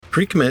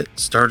Precommit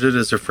started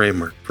as a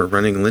framework for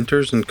running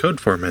linters and code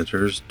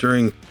formatters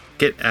during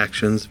Git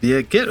actions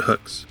via Git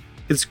hooks.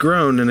 It's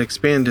grown and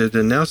expanded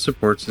and now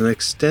supports an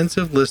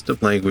extensive list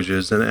of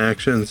languages and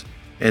actions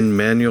and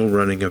manual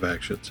running of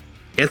actions.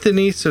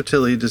 Anthony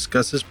Sottile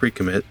discusses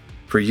Precommit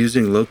for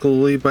using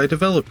locally by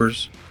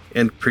developers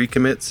and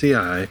Precommit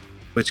CI,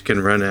 which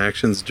can run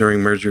actions during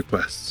merge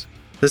requests.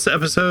 This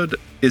episode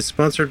is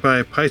sponsored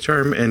by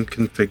PyCharm and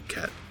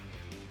ConfigCat.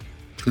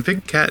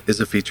 ConfigCat is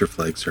a feature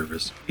flag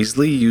service.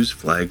 Easily use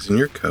flags in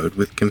your code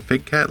with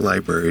ConfigCat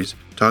libraries.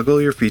 Toggle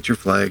your feature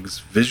flags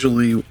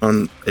visually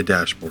on a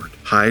dashboard.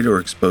 Hide or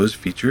expose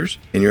features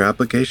in your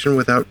application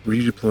without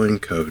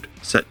redeploying code.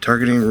 Set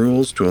targeting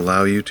rules to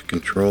allow you to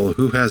control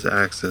who has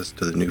access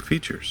to the new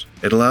features.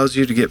 It allows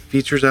you to get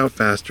features out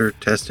faster,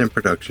 test in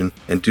production,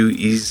 and do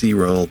easy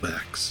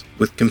rollbacks.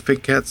 With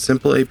ConfigCat's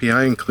simple API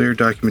and clear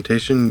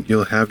documentation,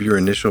 you'll have your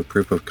initial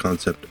proof of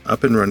concept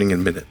up and running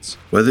in minutes.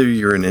 Whether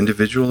you're an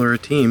individual or a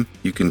team,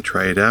 you can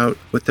try it out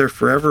with their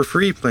forever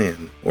free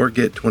plan or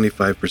get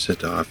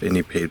 25% off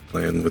any paid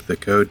plan with the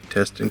code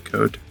Test and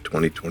Code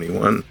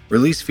 2021.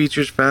 Release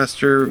features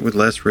faster with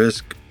less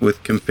risk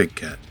with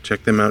ConfigCat.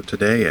 Check them out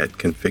today at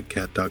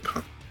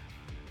configcat.com.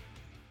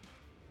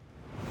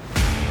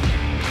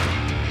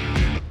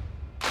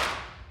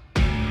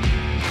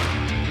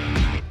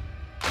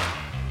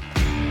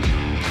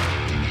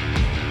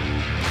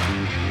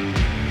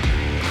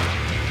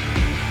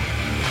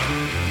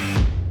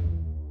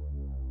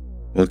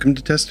 Welcome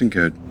to Test and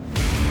Code.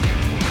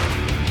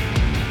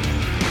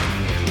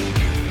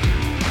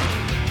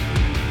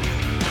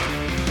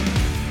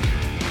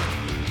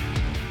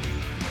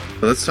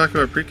 Let's talk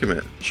about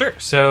Precommit. Sure.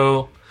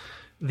 So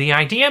the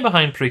idea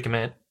behind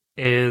Precommit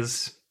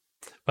is,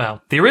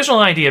 well, the original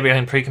idea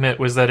behind Precommit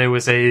was that it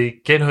was a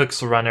Git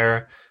hooks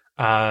runner,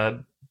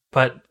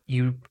 but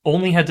you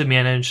only had to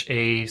manage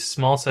a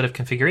small set of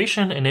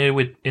configuration and it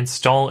would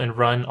install and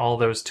run all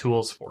those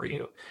tools for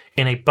you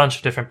in a bunch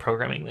of different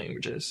programming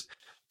languages.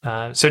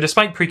 So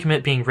despite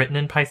Precommit being written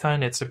in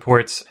Python, it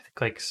supports, I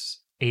think, like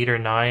 8 or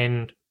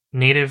 9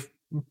 native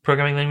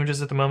programming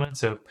languages at the moment.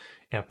 So,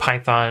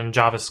 Python,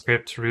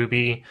 JavaScript,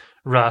 Ruby,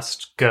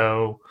 Rust,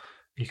 Go.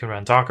 You can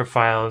run Docker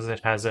files.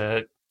 It has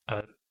a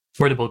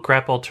portable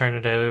grep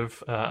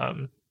alternative.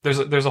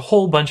 There's a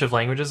whole bunch of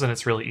languages, and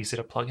it's really easy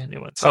to plug in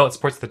new ones. Oh, it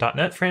supports the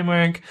 .NET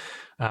framework,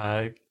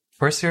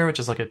 Coursera, which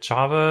is like a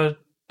Java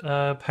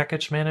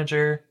package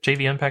manager,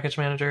 JVM package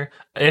manager.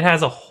 It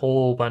has a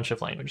whole bunch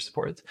of language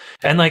supports.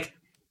 And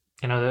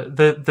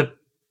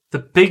the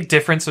big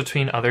difference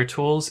between other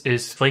tools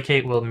is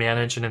Flake8 will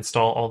manage and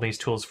install all these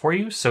tools for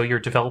you, so your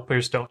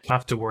developers don't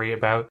have to worry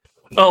about,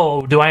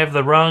 oh, do I have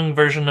the wrong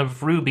version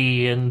of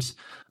Ruby, and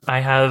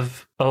I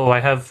have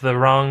the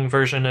wrong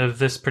version of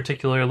this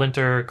particular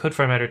linter code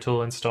formatter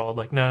tool installed.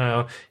 Like,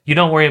 no, you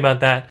don't worry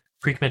about that.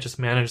 Precommit just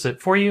manages it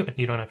for you, and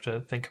you don't have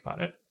to think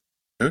about it.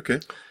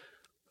 Okay.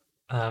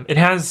 It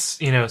has,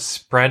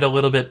 spread a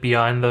little bit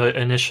beyond the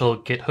initial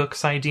Git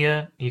hooks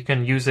idea. You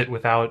can use it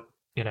without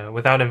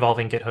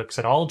involving Git hooks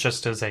at all,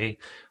 just as a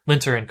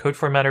linter and code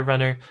formatter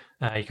runner.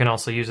 You can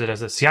also use it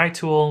as a CI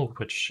tool,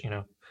 which,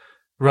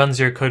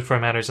 runs your code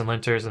formatters and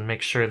linters and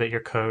makes sure that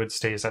your code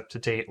stays up to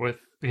date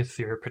with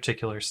your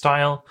particular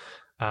style.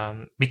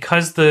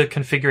 Because the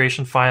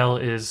configuration file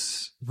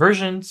is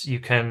versioned, you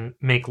can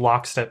make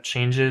lockstep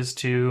changes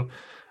to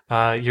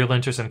your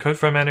linters and code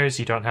formatters.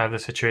 You don't have the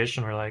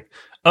situation where like,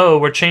 oh,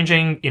 we're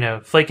changing,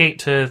 Flake8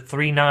 to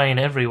 3.9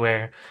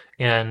 everywhere,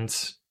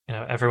 and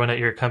everyone at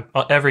your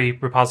every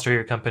repository of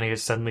your company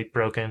is suddenly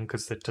broken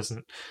because it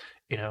doesn't,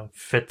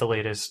 fit the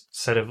latest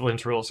set of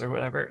lint rules or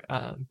whatever.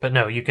 But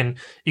no, you can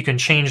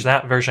change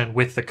that version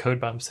with the code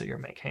bumps that you're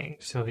making.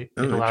 So it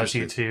allows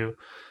you to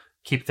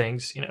keep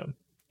things,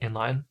 in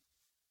line.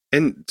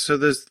 And so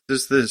there's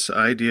this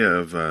idea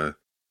of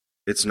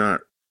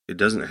it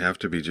doesn't have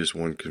to be just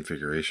one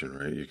configuration,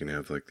 right? You can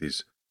have like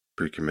these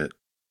pre-commit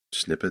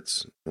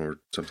snippets or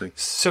something.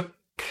 So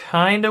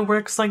kind of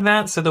works like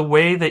that. So the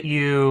way that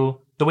you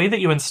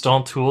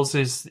install tools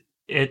is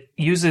it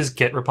uses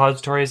Git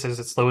repositories as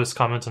its lowest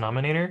common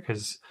denominator,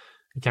 because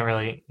you can't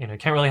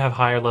really have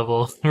higher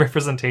level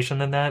representation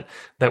than that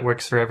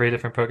works for every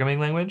different programming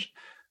language.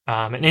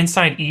 And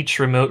inside each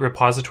remote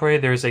repository,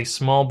 there's a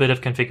small bit of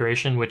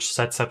configuration which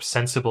sets up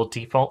sensible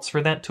defaults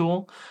for that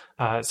tool.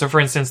 So for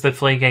instance, the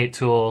Flake8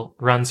 tool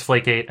runs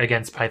Flake8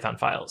 against Python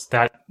files.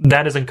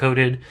 That is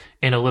encoded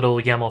in a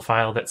little YAML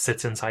file that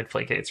sits inside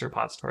Flake8's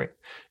repository.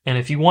 And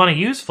if you want to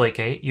use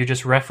Flake8, you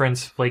just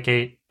reference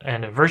Flake8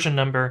 and a version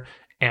number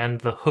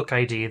and the hook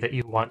ID that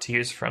you want to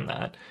use from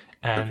that.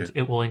 And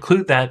It will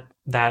include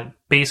that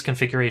base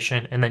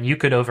configuration, and then you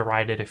could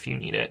override it if you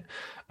need it.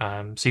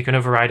 So you can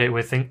override it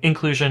with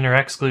inclusion or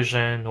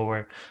exclusion,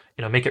 or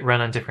make it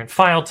run on different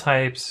file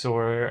types,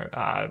 or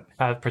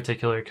have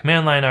particular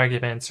command line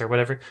arguments, or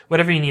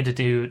whatever you need to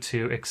do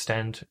to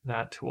extend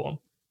that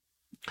tool.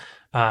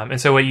 And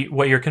so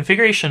what your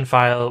configuration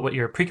file, what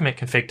your pre-commit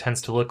config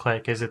tends to look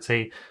like is it's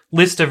a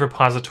list of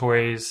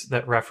repositories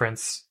that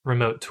reference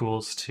remote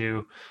tools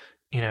to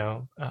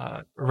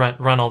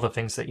run all the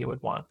things that you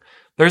would want.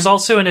 There's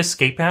also an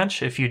escape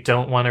hatch. If you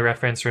don't want to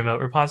reference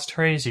remote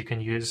repositories, you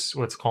can use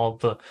what's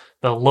called the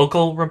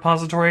local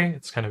repository.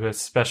 It's kind of a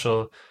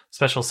special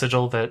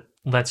sigil that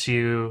lets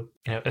you,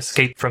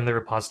 escape from the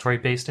repository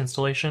based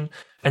installation.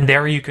 And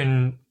there you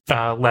can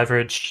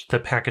leverage the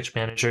package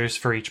managers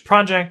for each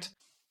project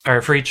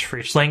or for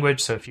each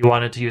language. So if you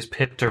wanted to use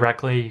pip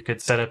directly, you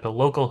could set up a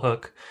local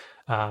hook.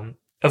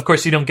 Of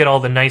course, you don't get all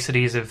the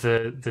niceties of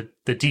the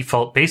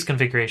default base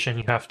configuration.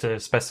 You have to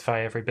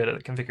specify every bit of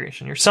the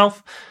configuration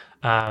yourself.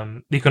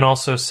 You can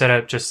also set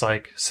up just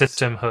like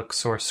system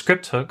hooks or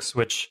script hooks,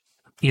 which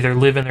either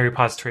live in the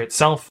repository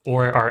itself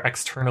or are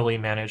externally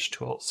managed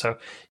tools. So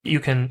you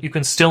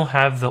can still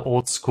have the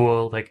old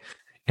school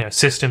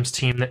systems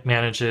team that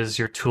manages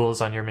your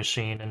tools on your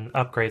machine and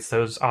upgrades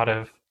those out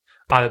of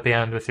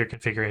band with your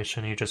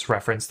configuration. You just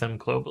reference them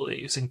globally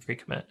using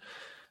pre-commit.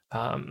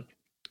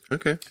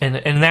 Okay. And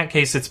in that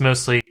case, it's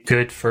mostly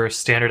good for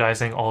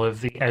standardizing all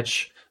of the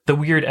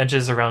weird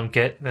edges around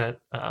Git that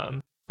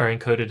are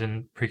encoded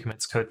in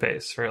pre-commit's code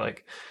base for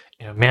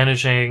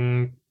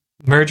managing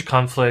merge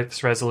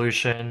conflicts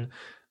resolution,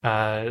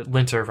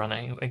 linter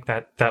running. Like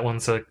that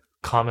one's a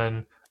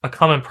common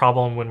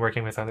problem when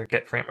working with other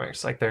Git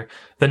frameworks. Like the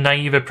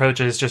naive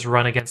approach is just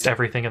run against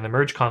everything in the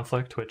merge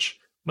conflict, which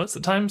most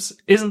of the times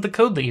isn't the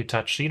code that you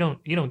touch. You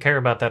don't care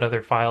about that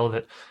other file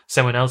that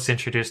someone else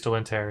introduced a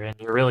linter, and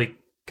you're really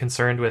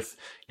concerned with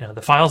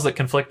the files that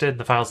conflicted,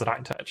 the files that I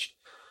touched.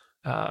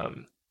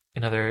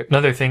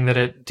 Another thing that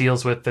it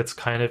deals with that's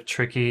kind of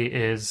tricky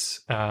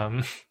is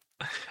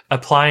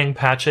applying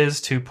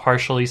patches to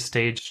partially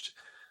staged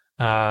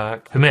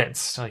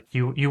commits. Like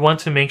you want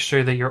to make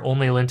sure that you're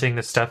only linting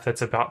the stuff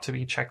that's about to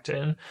be checked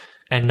in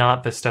and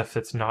not the stuff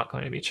that's not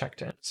going to be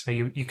checked in. So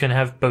you can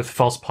have both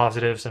false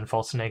positives and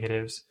false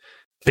negatives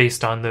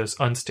based on those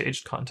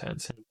unstaged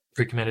contents. And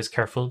pre-commit is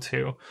careful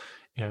to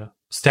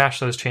stash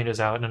those changes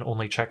out and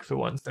only check the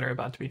ones that are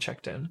about to be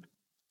checked in.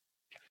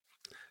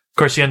 Of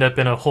course, you end up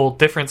in a whole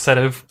different set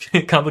of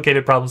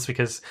complicated problems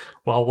because,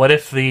 well, what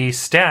if the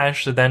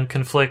stash then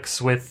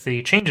conflicts with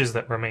the changes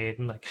that were made?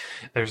 And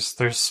there's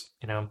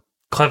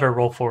clever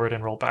roll forward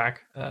and roll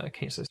back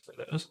cases for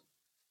those.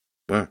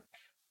 Wow,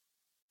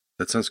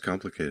 that sounds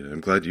complicated.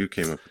 I'm glad you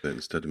came up with it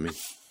instead of me.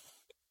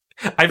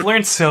 I've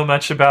learned so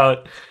much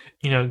about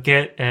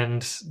Git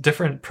and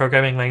different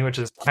programming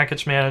languages,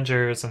 package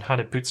managers, and how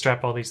to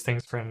bootstrap all these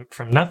things from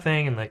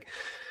nothing. And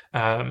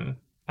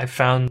I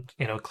found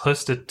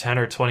close to 10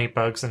 or 20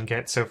 bugs in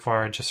Git so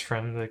far, just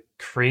from the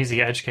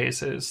crazy edge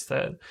cases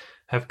that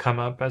have come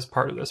up as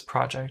part of this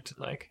project.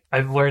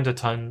 I've learned a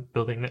ton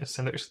building this,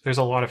 and there's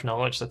a lot of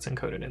knowledge that's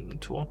encoded in the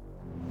tool.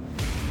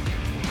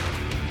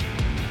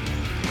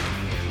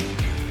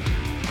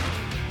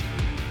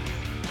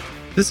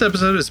 This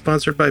episode is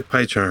sponsored by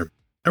PyCharm.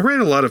 I write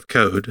a lot of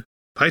code.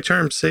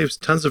 PyCharm saves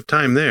tons of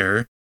time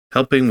there,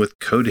 helping with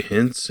code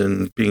hints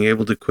and being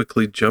able to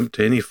quickly jump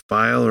to any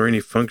file or any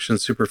function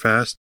super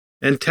fast.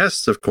 And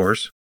tests, of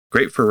course.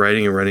 Great for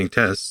writing and running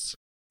tests.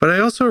 But I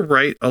also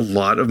write a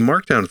lot of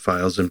Markdown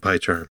files in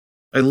PyCharm.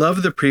 I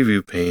love the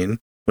preview pane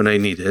when I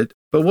need it,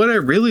 but what I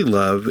really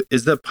love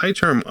is that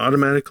PyCharm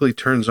automatically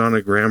turns on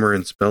a grammar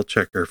and spell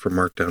checker for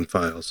Markdown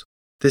files.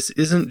 This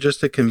isn't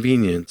just a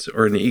convenience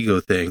or an ego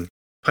thing.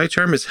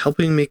 PyCharm is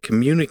helping me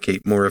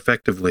communicate more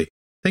effectively.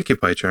 Thank you,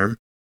 PyCharm.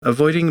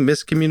 Avoiding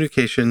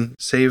miscommunication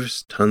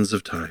saves tons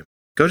of time.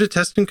 Go to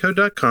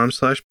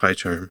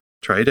testandcode.com/PyCharm,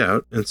 try it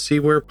out, and see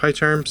where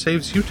PyCharm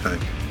saves you time.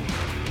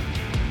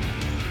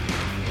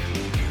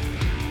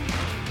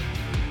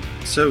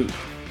 So,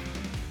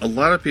 a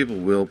lot of people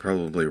will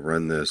probably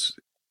run this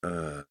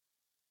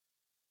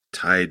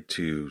tied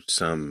to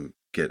some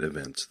Git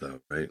events,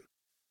 though, right?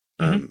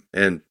 Mm-hmm.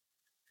 And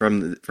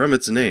from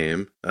its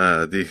name,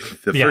 the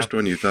first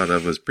one you thought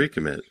of was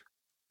pre-commit.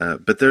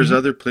 But there's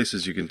other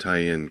places you can tie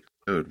in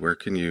code. Where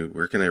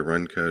can I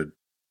run code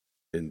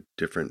in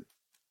different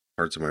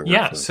parts of my workflow?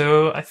 Yeah,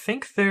 so I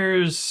think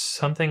there's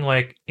something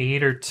like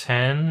 8 or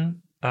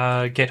 10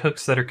 Git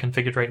hooks that are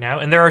configured right now,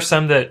 and there are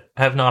some that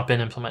have not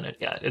been implemented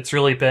yet. It's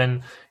really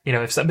been,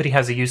 if somebody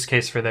has a use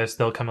case for this,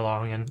 they'll come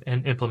along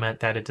and implement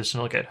that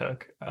additional Git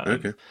hook.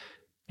 Okay.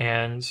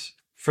 And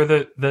for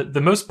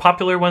the most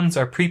popular ones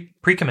are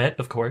pre-commit,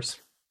 of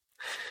course.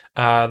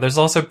 There's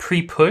also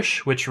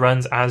pre-push, which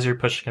runs as you're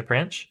pushing a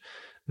branch.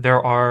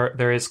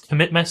 There is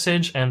commit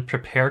message and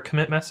prepare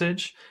commit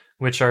message,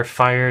 which are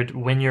fired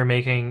when you're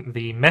making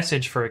the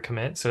message for a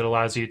commit. So it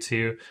allows you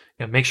to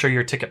make sure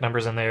your ticket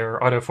number's in there,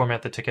 or auto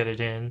format the ticket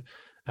in,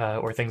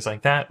 or things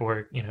like that,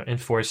 or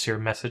enforce your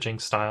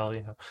messaging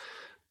style,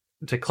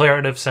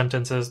 declarative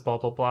sentences, blah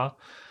blah blah.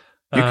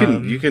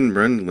 You can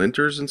run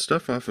linters and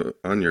stuff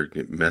on your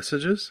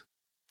messages.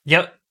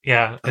 Yep,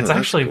 yeah, it's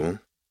actually cool.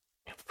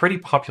 Pretty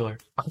popular.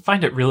 I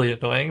find it really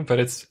annoying, but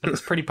it's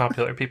pretty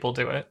popular. People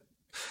do it.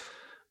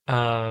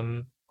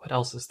 What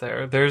else is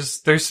there?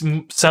 There's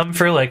some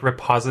for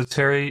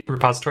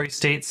repository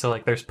states. So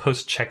there's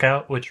post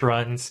checkout, which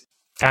runs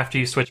after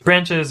you switch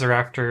branches or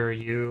after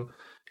you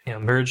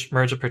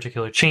merge a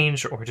particular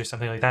change or do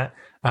something like that,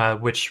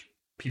 which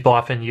people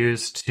often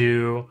use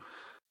to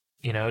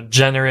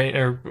generate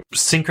or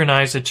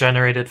synchronize a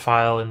generated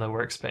file in the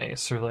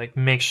workspace, or like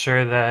make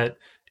sure that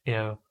you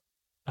know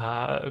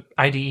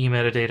IDE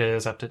metadata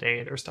is up to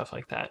date or stuff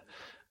like that.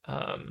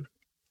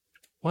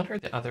 What are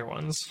the other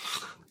ones?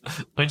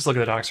 Let me just look at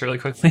the docs really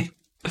quickly.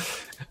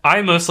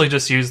 I mostly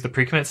just use the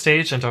pre-commit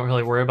stage and don't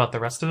really worry about the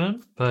rest of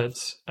them, but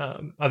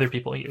other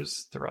people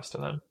use the rest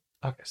of them.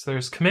 Okay, so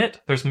there's commit,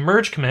 there's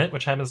merge commit,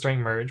 which happens during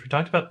merge. We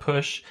talked about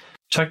push, we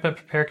talked about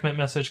prepare commit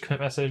message. We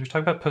talked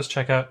about post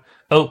checkout.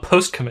 Oh,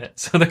 post commit.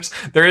 So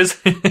there is,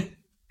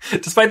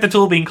 despite the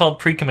tool being called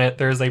pre-commit,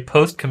 there is a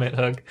post commit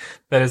hook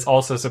that is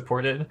also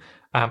supported.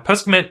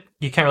 Post commit,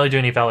 you can't really do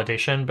any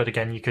validation, but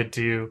again, you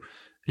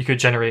could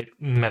generate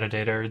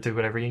metadata or do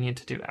whatever you need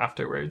to do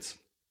afterwards.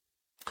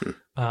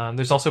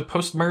 There's also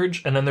post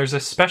merge, and then there's a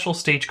special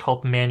stage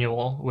called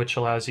manual, which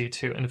allows you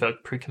to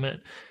invoke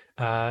pre-commit.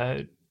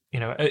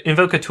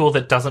 Invoke a tool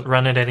that doesn't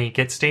run at any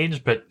Git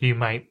stage, but you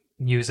might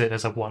use it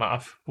as a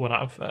one-off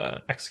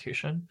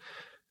execution.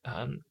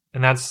 And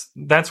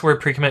that's where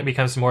pre-commit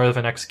becomes more of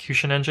an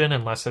execution engine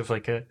and less of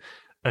like a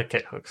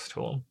Git hooks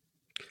tool.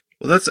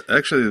 Well, that's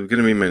actually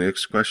going to be my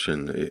next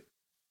question.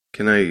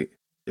 Can I,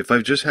 if I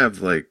just have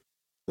like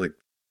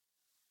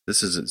it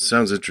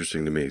sounds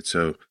interesting to me.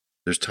 So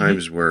there's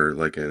times where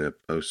like in a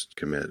post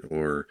commit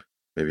or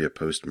maybe a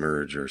post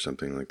merge or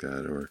something like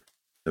that, or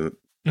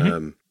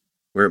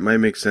where it might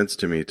make sense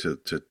to me to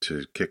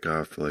kick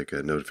off like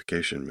a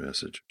notification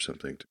message or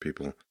something to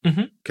people.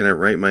 Can I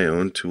write my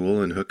own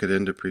tool and hook it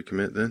into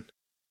pre-commit then?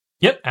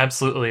 Yep,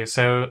 absolutely.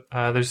 So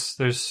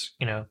there's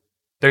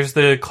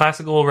the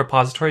classical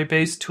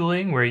repository-based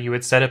tooling where you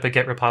would set up a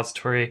Git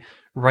repository,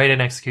 write an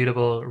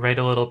executable, write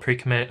a little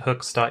pre-commit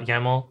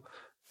hooks.yaml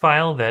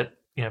file that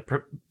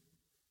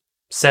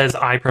says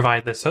I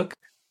provide this hook,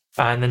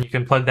 and then you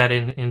can plug that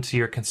into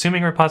your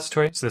consuming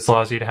repository. So this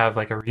allows you to have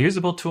like a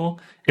reusable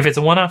tool. If it's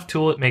a one-off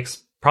tool, it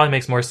probably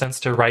makes more sense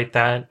to write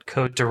that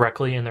code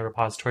directly in the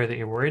repository that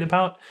you're worried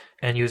about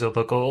and use a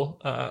local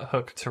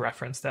hook to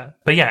reference that.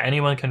 But yeah,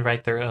 anyone can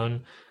write their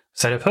own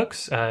set of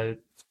hooks.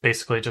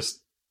 Basically,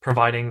 just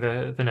providing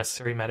the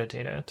necessary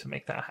metadata to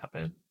make that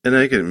happen. And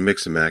I can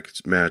mix and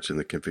match in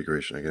the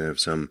configuration. I can have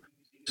some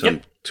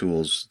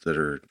tools that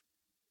are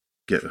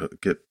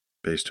Git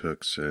based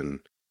hooks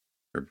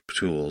or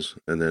tools,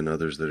 and then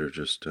others that are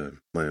just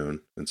my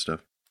own and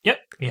stuff. Yep.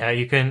 Yeah,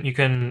 you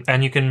can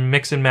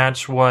mix and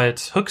match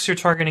what hooks you're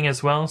targeting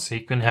as well. So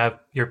you can have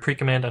your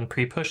pre-commit and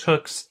pre-push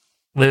hooks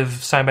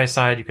live side by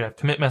side. You can have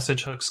commit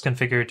message hooks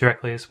configured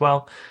directly as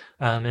well.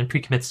 And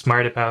pre-commit's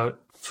smart about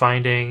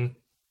finding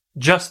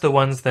just the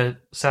ones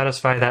that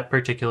satisfy that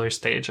particular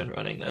stage and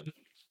running them.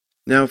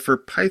 Now, for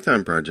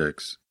Python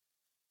projects,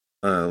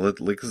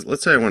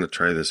 let's say I want to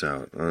try this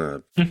out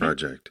on a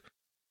project,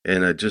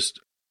 and I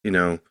just,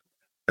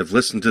 I've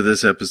listened to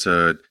this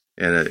episode,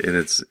 and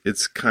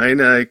it's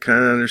kind of, I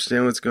kind of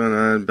understand what's going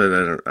on, but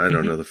I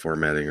don't know the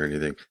formatting or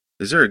anything.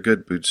 Is there a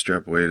good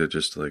bootstrap way to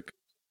just like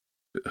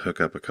hook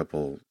up a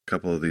couple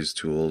of these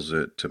tools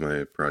to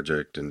my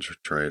project and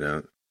try it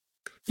out?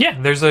 Yeah,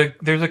 there's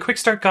a quick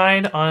start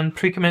guide on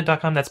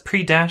precommit.com. That's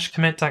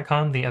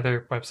pre-commit.com. The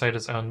other website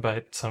is owned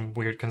by some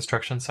weird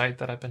construction site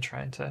that I've been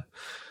trying to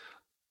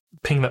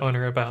ping the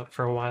owner about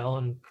for a while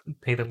and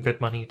pay them good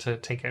money to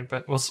take it,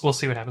 but we'll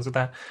see what happens with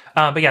that.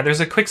 But yeah, there's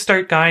a quick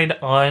start guide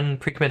on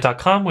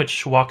precommit.com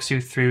which walks you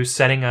through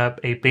setting up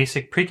a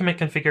basic precommit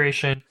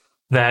configuration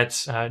that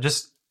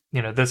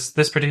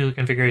this particular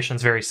configuration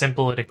is very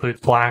simple. It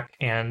includes black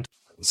and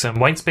some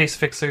white space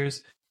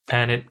fixers,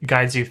 and it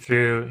guides you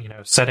through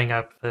setting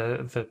up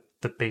the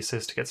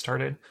basis to get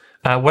started.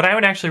 What I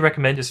would actually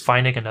recommend is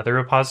finding another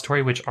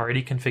repository which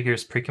already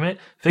configures precommit,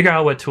 figure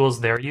out what tools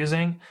they're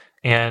using,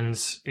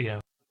 and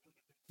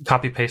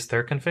copy paste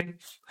their config.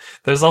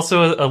 There's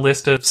also a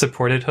list of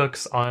supported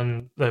hooks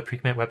on the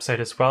precommit website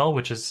as well,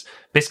 which is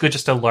basically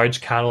just a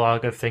large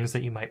catalog of things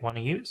that you might want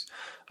to use.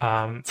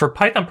 For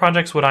Python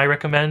projects, what I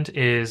recommend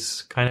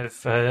is kind of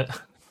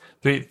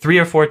three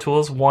or four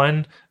tools.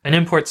 One, an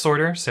import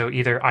sorter, so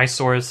either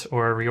iSource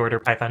or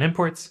reorder Python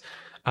imports.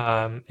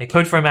 A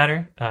code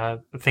formatter,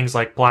 things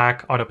like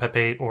Black,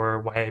 AutoPep8,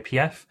 or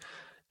YIPF,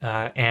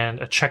 and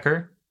a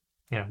checker,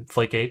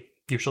 Flake8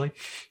 usually.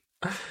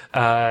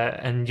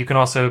 And you can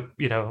also,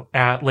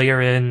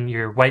 layer in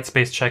your white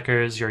space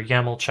checkers, your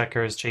YAML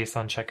checkers,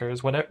 JSON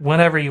checkers,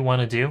 whatever you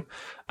want to do.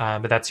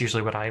 But that's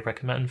usually what I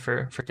recommend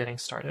for getting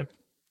started.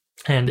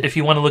 And if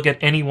you want to look at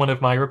any one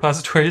of my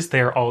repositories,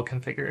 they are all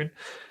configured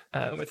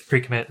with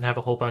precommit and have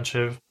a whole bunch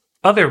of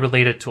other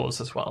related tools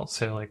as well.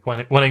 So like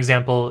one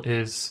example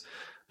is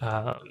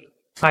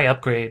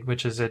iUpgrade,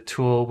 which is a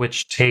tool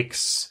which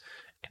takes,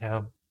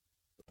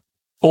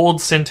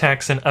 old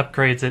syntax and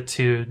upgrades it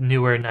to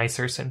newer,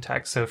 nicer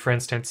syntax. So for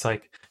instance,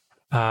 like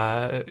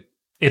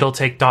it'll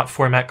take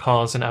 .format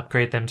calls and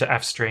upgrade them to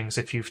F strings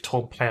if you've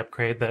told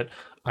PyUpgrade that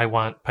I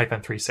want Python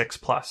 3.6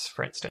 plus,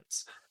 for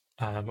instance.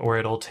 Or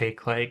it'll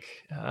take like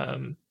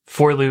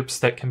for loops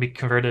that can be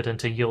converted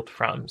into yield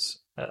froms,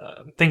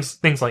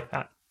 things like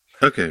that.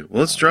 Okay,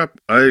 well, let's drop.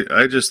 I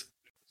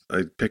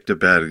picked a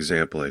bad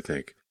example, I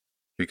think,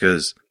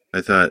 because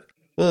I thought,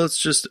 well, it's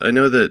just I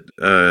know that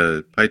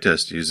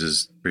PyTest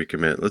uses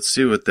pre-commit. Let's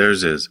see what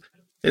theirs is,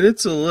 and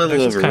it's a little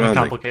Theirs is kind of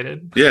overwhelming.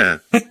 complicated. Yeah,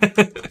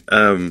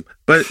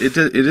 but it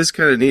is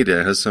kind of neat.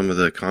 It has some of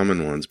the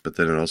common ones, but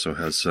then it also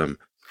has some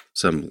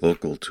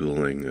local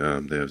tooling.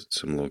 They have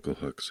some local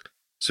hooks.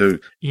 So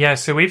Yeah,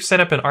 so we've set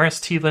up an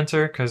RST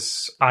linter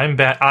because I'm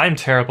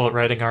terrible at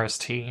writing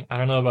RST. I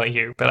don't know about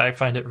you, but I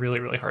find it really,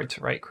 really hard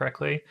to write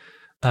correctly.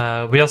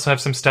 We also have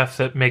some stuff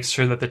that makes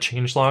sure that the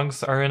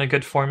changelogs are in a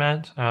good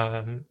format.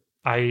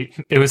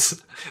 It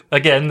was,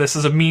 again, this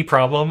is a me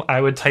problem.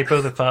 I would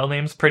typo the file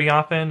names pretty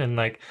often, and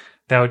like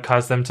that would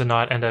cause them to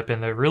not end up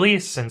in the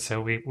release. And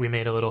so we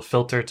made a little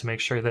filter to make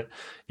sure that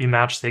you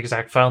match the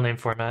exact file name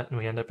format and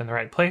we end up in the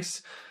right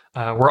place.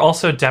 We're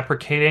also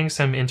deprecating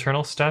some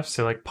internal stuff.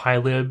 So like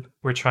pylib,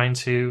 we're trying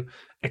to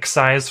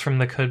excise from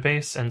the code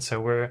base. And so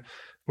we're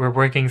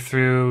working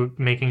through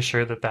making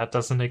sure that that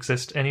doesn't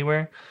exist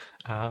anywhere.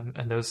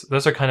 And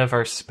those are kind of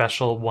our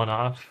special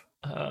one-off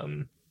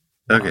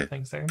okay,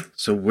 things there.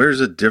 so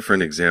where's a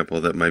different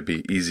example that might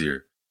be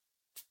easier?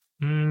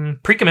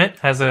 Pre-commit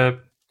has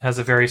a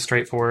very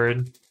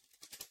straightforward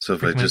So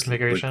if I just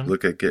configuration.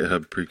 look at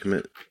GitHub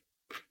pre-commit.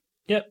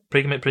 Yep,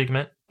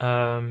 pre-commit.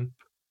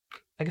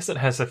 I guess it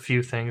has a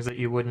few things that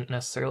you wouldn't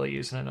necessarily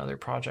use in another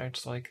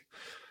project. Like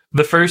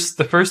the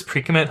first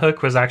pre-commit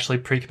hook was actually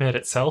pre-commit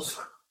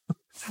itself,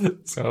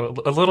 so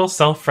a little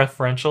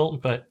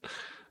self-referential, but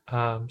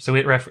so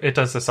it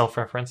does the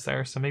self-reference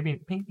there. So maybe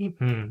pre-commit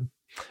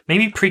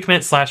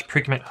 /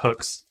 pre-commit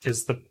hooks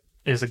is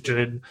a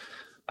good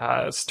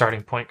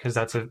starting point, because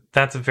that's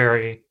a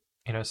very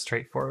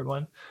straightforward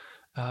one.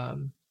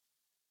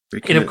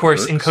 It of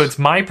course hooks? encodes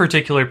my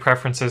particular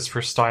preferences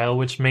for style,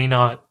 which may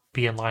not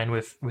be in line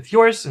with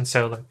yours, and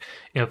so like,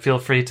 feel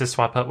free to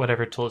swap out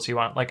whatever tools you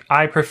want. Like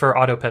I prefer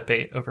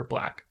AutoPep8 over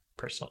Black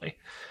personally.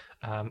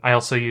 I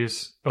also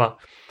use, well,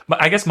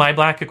 I guess my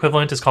Black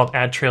equivalent is called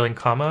add trailing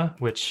comma,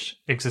 which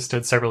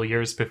existed several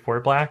years before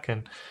Black,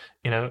 and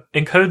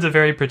encodes a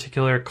very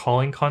particular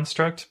calling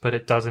construct, but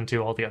it doesn't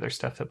do all the other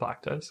stuff that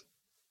Black does.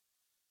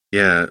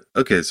 Yeah.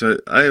 Okay. So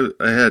I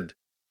had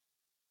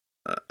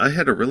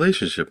a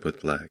relationship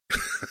with Black.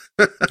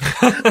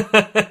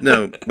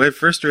 No, my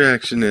first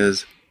reaction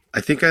is I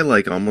think I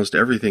like almost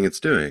everything it's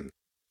doing,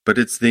 but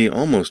it's the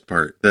almost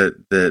part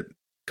that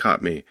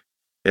caught me,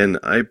 and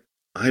I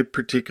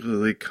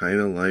particularly kind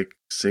of like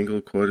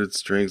single quoted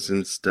strings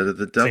instead of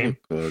the double Same.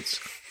 quotes.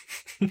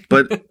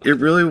 But it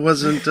really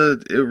wasn't a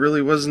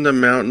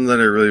mountain that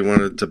I really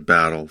wanted to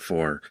battle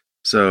for.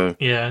 So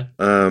Yeah.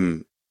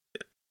 I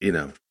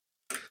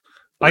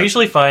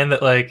usually find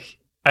that like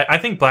I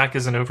think Black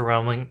is an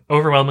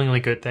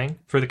overwhelmingly good thing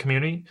for the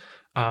community.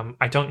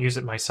 I don't use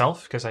it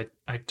myself because I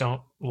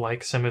don't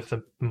like some of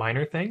the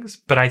minor things,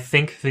 but I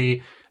think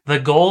the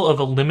goal of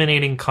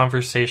eliminating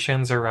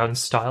conversations around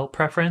style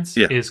preference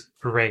is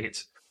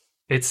great.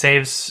 It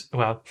saves,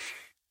 well,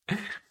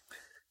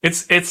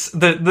 it's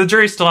the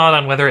jury's still out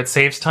on whether it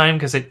saves time,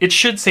 because it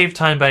should save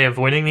time by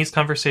avoiding these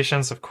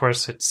conversations. Of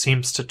course, it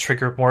seems to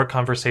trigger more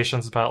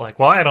conversations about like,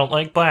 well, I don't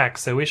like Black,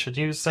 so we should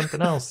use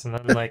something else, and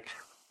then like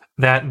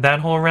that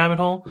whole rabbit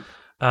hole.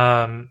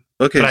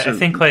 Okay, but so I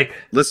think like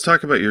let's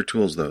talk about your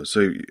tools though.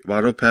 So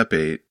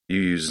AutoPep8 you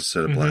use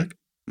instead of Black.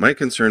 My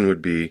concern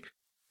would be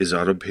is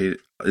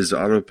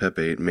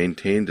AutoPep8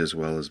 maintained as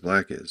well as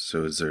Black is?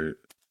 So is there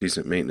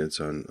decent maintenance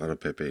on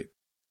AutoPep8?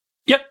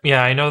 Yep,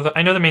 yeah, I know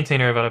the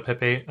maintainer of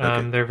AutoPep8.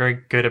 Okay. They're very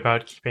good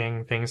about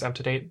keeping things up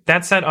to date.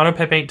 That said,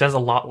 AutoPep8 does a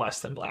lot less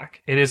than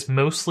Black. It is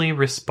mostly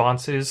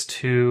responses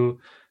to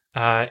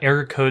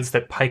error codes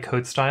that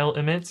PyCodeStyle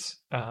emits.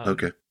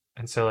 Okay.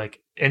 And so,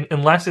 like,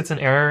 unless it's an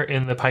error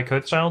in the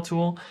PyCodeStyle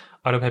tool,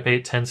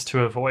 AutoPep8 tends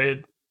to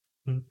avoid,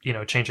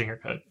 changing your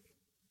code.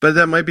 But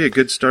that might be a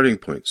good starting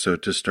point. So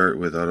to start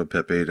with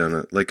AutoPep8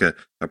 on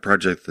a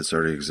project that's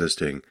already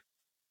existing,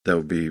 that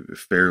would be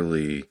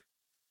fairly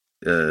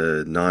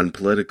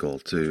non-political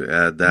to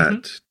add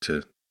that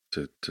to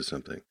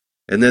something.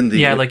 And then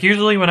like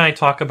usually when I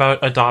talk about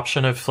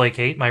adoption of Flake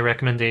 8, my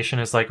recommendation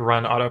is like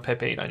run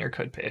AutoPep8 on your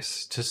code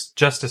base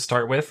just to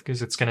start with,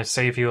 because it's going to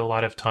save you a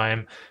lot of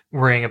time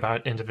worrying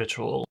about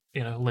individual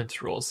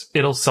lint rules.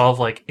 It'll solve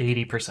like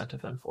 80%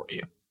 of them for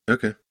you.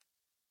 Okay.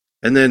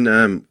 And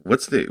then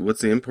what's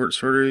the import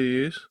sorter you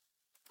use?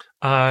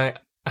 I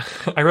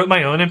wrote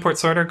my own import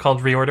sorter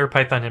called Reorder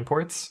Python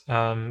Imports.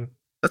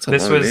 That's a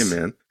long name,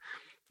 man.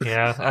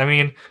 Yeah, I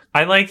mean,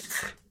 I like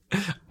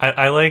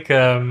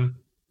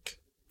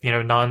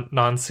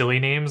non silly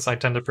names. I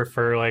tend to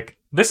prefer like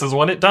this is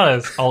what it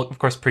does. Of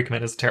course,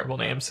 pre-commit is a terrible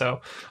name,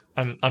 so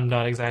I'm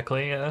not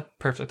exactly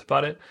perfect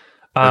about it.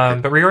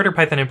 But Reorder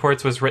Python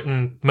Imports was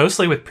written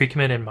mostly with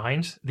pre-commit in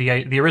mind.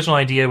 The original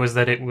idea was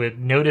that it would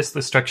notice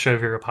the structure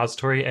of your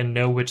repository and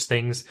know which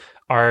things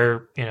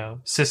are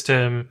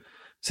system,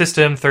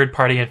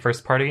 third-party, and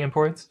first-party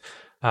imports.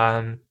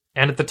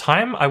 And at the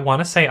time, I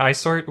want to say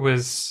isort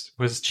was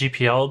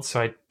GPL'd,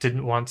 so I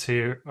didn't want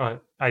to.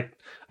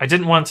 I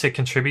didn't want to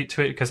contribute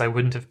to it because I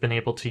wouldn't have been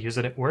able to use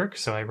it at work.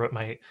 So I wrote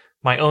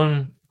my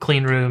own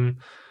clean room,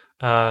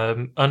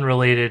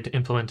 unrelated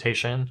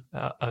implementation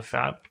of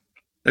that.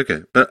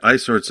 Okay, but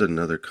iSort's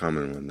another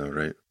common one, though,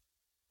 right?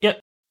 Yep.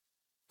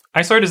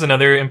 iSort is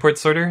another import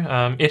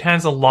sorter. It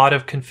has a lot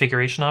of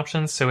configuration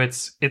options, so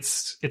it's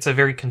a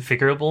very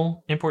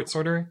configurable import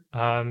sorter.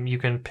 You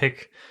can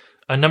pick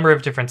a number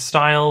of different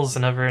styles, a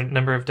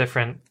number of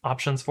different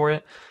options for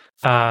it.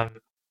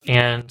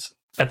 And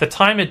at the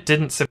time, it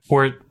didn't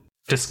support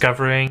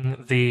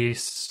discovering the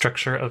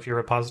structure of your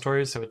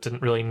repositories, so it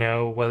didn't really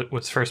know what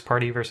was first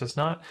party versus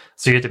not.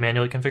 So you had to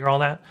manually configure all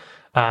that.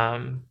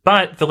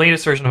 But the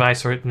latest version of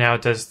iSort now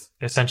does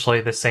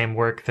essentially the same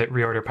work that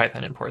reorder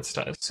Python imports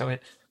does. So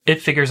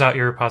it figures out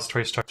your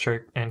repository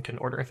structure and can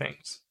order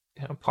things,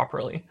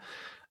 properly.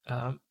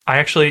 I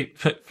actually,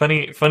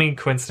 funny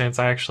coincidence,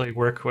 I actually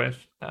work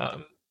with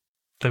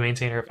the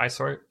maintainer of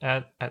iSort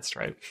at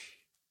Stripe.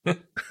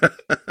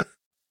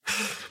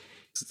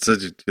 So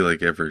did you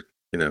like ever,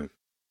 have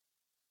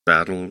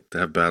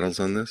battles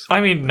on this?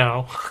 I mean,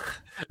 no.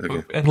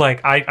 Okay.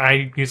 Like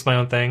I use my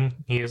own thing.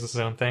 He uses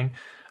his own thing.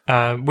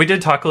 We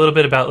did talk a little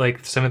bit about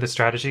like some of the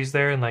strategies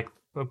there, and like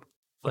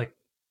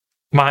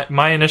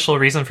my initial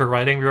reason for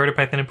writing reorder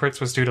Python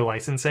imports was due to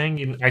licensing.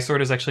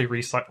 iSort is actually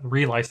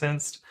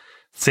relicensed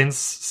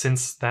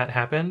since that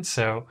happened.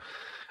 So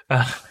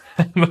a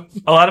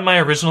lot of my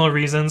original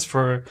reasons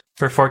for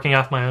forking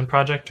off my own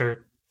project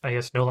are, I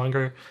guess, no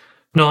longer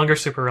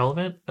super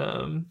relevant.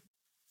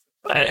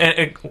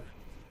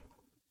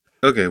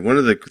 Okay, one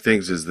of the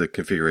things is the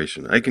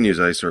configuration. I can use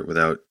iSort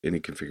without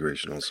any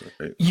configuration also,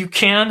 right? You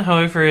can,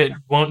 however, it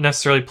won't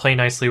necessarily play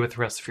nicely with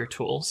the rest of your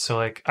tools. So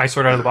like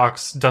iSort out of the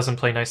box doesn't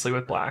play nicely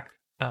with Black.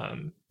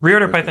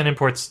 Reorder Okay. Python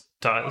imports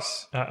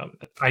does.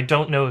 I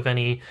don't know of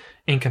any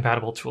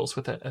incompatible tools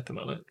with it at the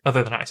moment,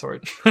 other than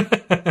iSort.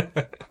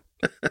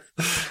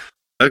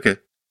 Okay,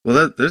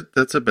 well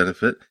that's a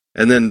benefit.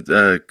 And then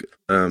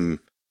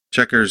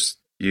checkers,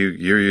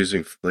 you're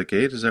using Flake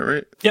 8, is that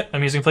right? Yep,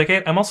 I'm using Flake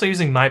 8. I'm also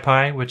using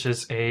MyPy, which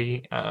is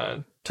a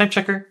type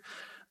checker.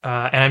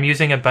 And I'm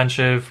using a bunch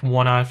of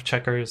one-off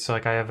checkers. So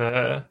like I have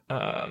a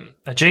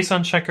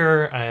JSON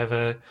checker. I have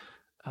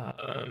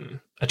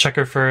a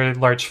checker for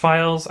large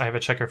files. I have a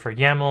checker for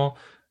YAML.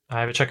 I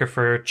have a checker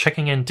for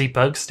checking in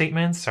debug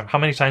statements. So how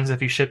many times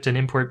have you shipped an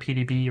import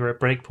PDB or a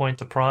breakpoint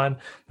to prod?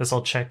 This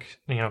will check,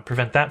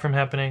 prevent that from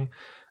happening.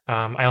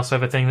 I also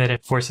have a thing that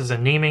enforces a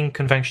naming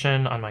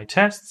convention on my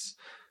tests.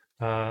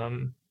 I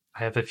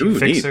have a few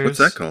fixers. Neat. What's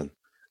that called?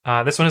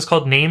 This one is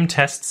called name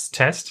tests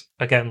test.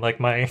 Again, like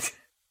my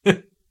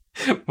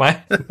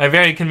my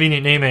very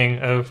convenient naming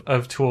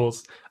of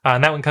tools.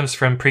 And that one comes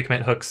from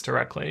precommit hooks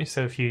directly.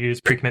 So if you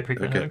use precommit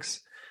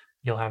hooks,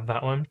 you'll have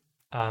that one.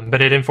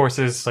 But it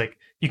enforces like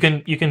you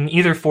can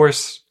either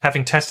force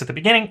having tests at the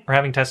beginning or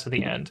having tests at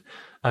the end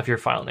of your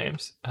file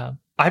names.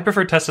 I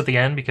prefer tests at the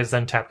end because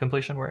then tab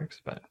completion works,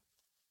 but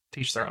to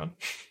each their own.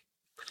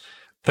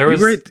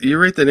 You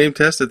write the name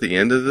test at the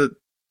end of the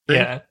thing?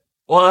 Yeah.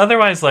 Well,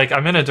 otherwise, like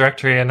I'm in a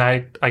directory and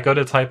I go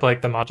to type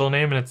like the module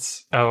name and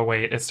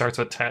it starts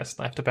with test.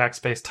 I have to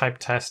backspace, type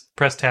test,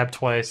 press tab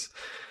twice,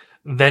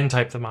 then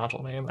type the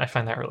module name. I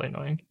find that really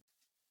annoying.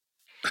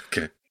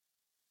 Okay.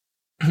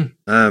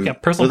 Yeah,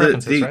 personal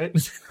preferences, right?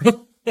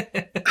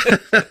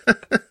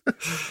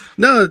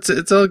 No,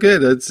 it's all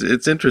good.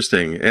 It's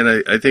interesting, and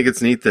I think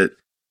it's neat that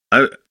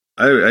I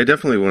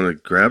definitely want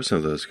to grab some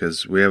of those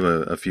because we have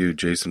a few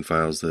JSON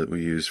files that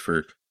we use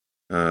for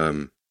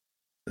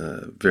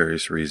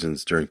various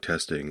reasons during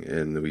testing,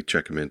 and we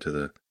check them into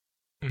the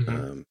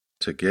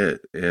to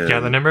Git. And yeah,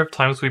 the number of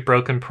times we've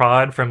broken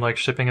prod from like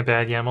shipping a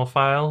bad YAML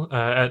file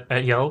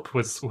at Yelp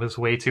was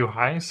way too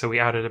high, so we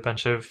added a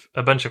bunch of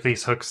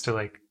these hooks to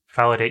like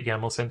validate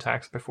YAML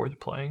syntax before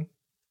deploying.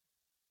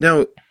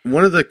 Now,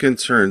 one of the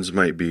concerns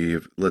might be,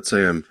 let's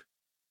say I'm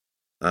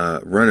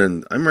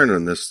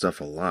running this stuff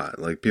a lot.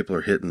 Like people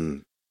are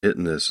hitting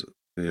this,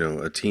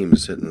 a team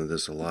is hitting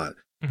this a lot.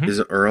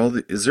 Mm-hmm.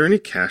 Is there any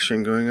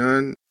caching going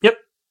on? Yep.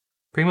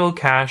 Primo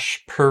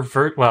cache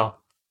well,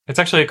 it's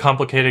actually a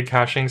complicated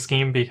caching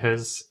scheme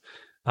because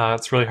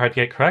it's really hard to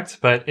get correct,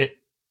 but it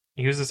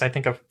uses, I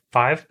think, a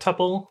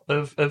 5-tuple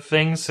of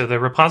things. So the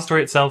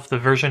repository itself, the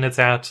version it's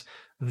at,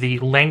 the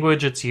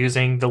language it's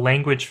using, the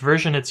language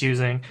version it's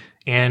using,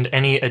 and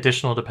any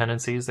additional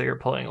dependencies that you're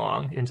pulling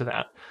along into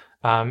that.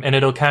 And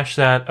it'll cache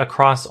that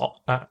across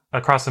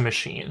a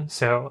machine.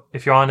 So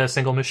if you're on a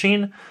single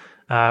machine,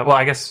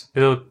 I guess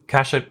it'll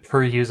cache it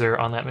per user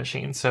on that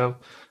machine. So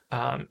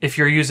if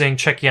you're using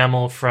check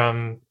YAML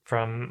from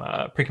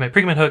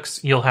precommit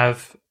hooks, you'll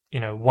have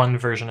one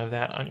version of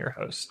that on your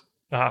host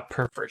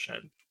per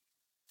version.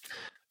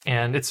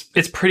 And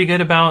it's pretty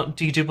good about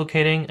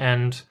deduplicating.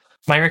 And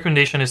my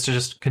recommendation is to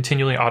just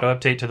continually auto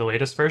update to the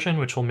latest version,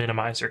 which will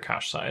minimize your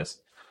cache size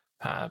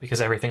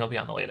because everything will be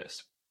on the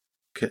latest.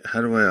 Okay,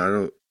 how do I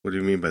auto? What do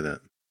you mean by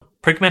that?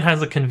 Precommit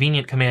has a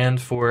convenient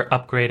command for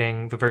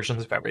upgrading the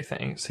versions of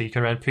everything. So you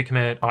can run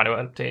precommit auto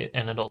update,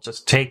 and it'll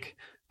just take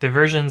the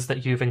versions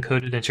that you've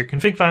encoded into your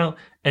config file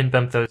and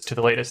bump those to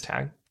the latest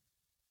tag.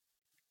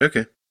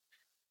 Okay.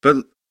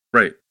 But,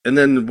 right. And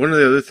then one of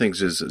the other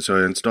things is,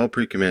 so I install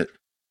pre-commit,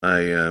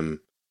 I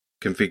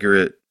configure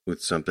it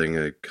with something,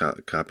 I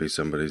copy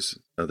somebody's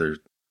other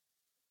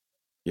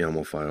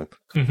YAML file,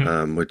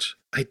 which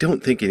I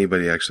don't think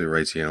anybody actually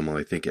writes YAML.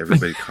 I think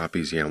everybody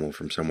copies YAML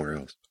from somewhere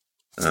else.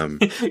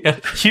 Yeah,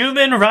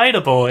 human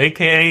writable,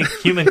 aka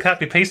human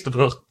copy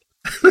pastable.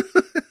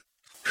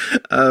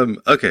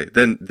 Okay,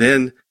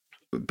 then,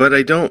 but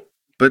I don't.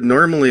 But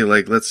normally,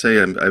 like, let's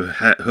say I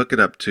hook it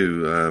up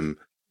to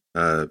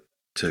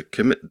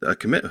commit a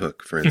commit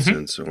hook, for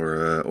instance,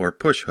 or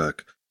push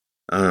hook.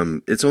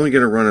 It's only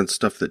going to run on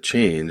stuff that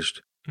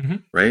changed,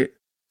 right?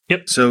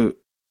 Yep. So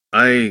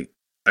I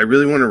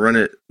really want to run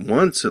it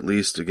once at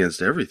least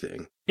against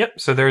everything. Yep.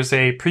 So there's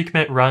a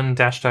pre-commit run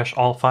 --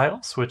 all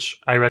files, which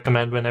I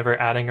recommend whenever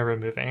adding or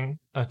removing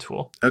a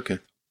tool. Okay,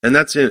 and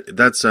that's it.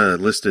 That's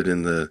listed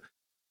in the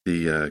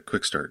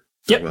quick start.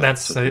 Yep, well.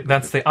 That's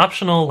the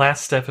optional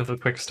last step of the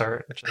quick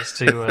start, which is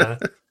to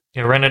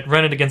run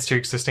it against your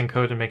existing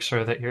code and make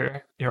sure that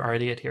you're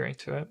already adhering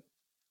to it.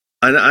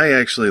 And I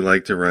actually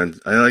like to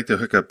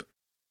hook up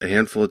a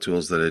handful of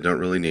tools that I don't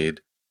really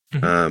need,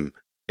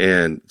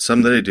 and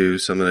some that I do,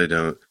 some that I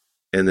don't,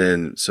 and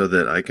then so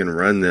that I can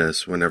run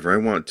this whenever I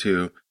want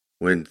to,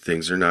 when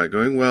things are not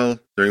going well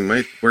during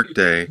my work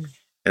day,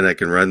 and I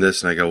can run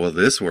this and I go, well,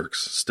 this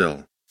works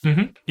still.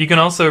 You can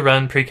also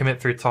run pre-commit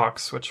through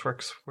Tox, which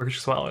works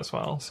well as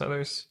well. So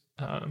there's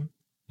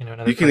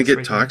another. You can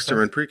get Tox to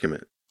run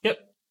pre-commit. Yep.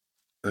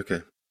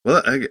 Okay.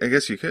 Well, I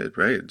guess you could,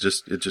 right? It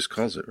just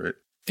calls it, right?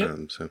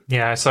 Yep.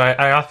 So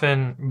I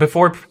often,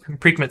 before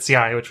pre-commit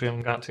CI, which we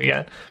haven't gotten to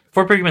yet,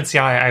 before pre-commit CI,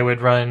 I would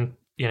run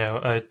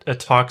a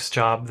Tox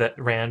job that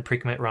ran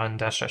pre-commit run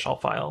 -- all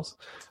files,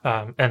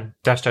 and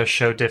 --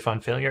 show diff on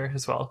failure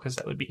as well, because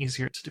that would be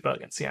easier to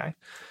debug in CI.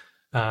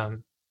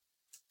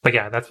 But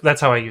yeah,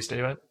 that's how I used to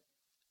do it.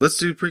 Let's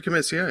do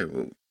pre-commit CI.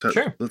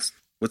 Sure.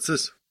 What's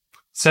this?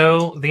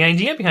 So the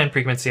idea behind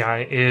pre-commit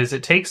CI is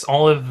it takes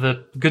all of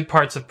the good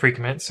parts of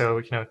pre-commit,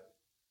 so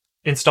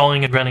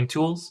installing and running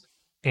tools,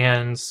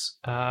 and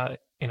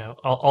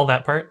all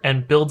that part,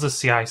 and builds a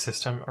CI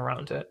system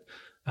around it.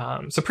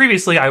 So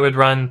previously, I would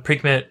run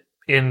pre-commit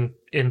in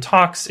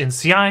Tox in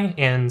CI,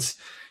 and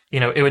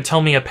it would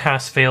tell me a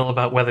pass-fail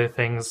about whether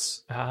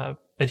things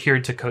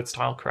adhered to code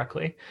style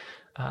correctly.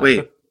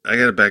 I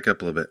got to back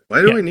up a little bit.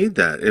 Why do I need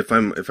that? If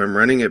I'm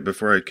running it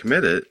before I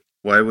commit it,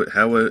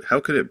 how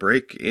could it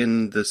break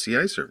in the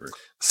CI server?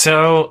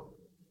 So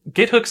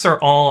Git hooks are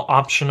all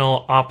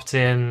optional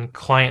opt-in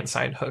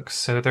client-side hooks.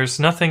 So there's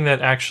nothing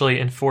that actually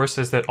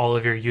enforces that all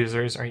of your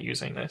users are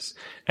using this.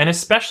 And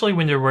especially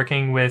when you're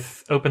working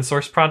with open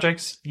source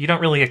projects, you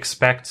don't really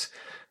expect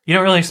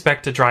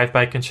a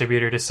drive-by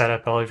contributor to set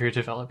up all of your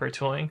developer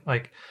tooling.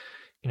 Like,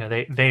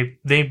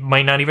 they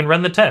might not even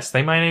run the tests.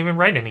 They might not even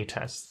write any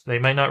tests. They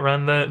might not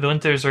run the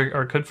linters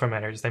or code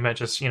formatters. They might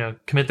just,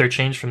 commit their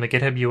change from the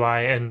GitHub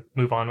UI and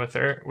move on with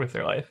their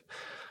life.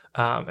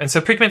 And so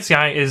pre-commit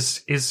CI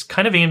is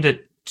kind of aimed at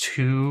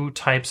two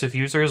types of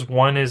users.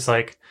 One is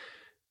like,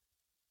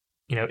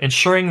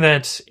 ensuring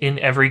that in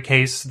every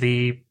case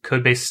the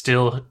code base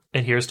still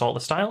adheres to all the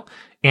style,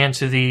 and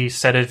to the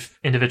set of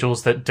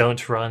individuals that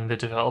don't run the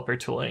developer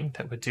tooling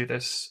that would do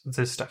this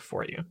stuff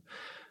for you.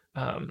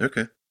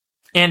 Okay.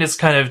 And it's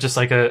kind of just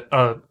like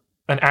an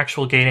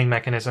actual gating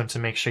mechanism to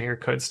make sure your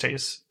code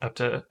stays up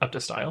to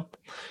style.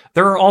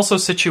 There are also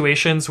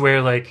situations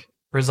where, like,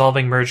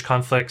 resolving merge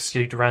conflicts,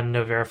 you'd run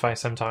no verify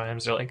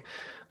sometimes, or like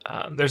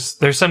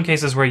there's some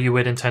cases where you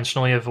would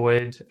intentionally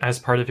avoid as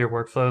part of your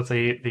workflow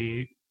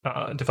the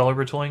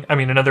developer tooling. I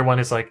mean, another one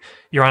is like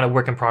you're on a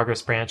work in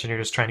progress branch and you're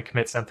just trying to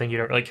commit something. You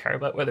don't really care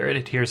about whether it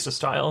adheres to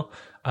style,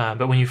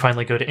 but when you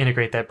finally go to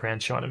integrate that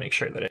branch, you want to make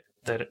sure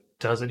that it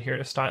does adhere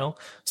to style.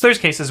 So there's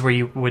cases where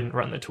you wouldn't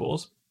run the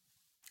tools.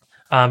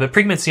 But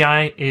pre-commit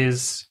CI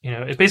is,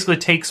 it basically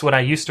takes what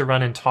I used to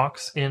run in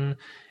Tox in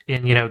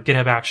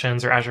GitHub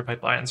Actions or Azure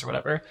Pipelines or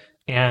whatever,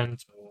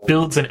 and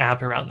builds an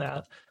app around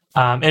that.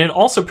 And it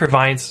also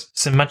provides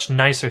some much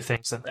nicer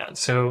things than that.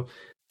 So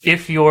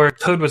if your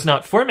code was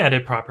not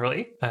formatted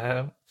properly,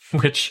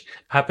 which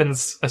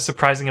happens a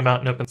surprising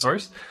amount in open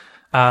source,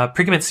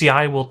 pre-commit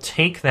CI will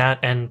take that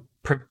and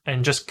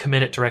just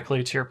commit it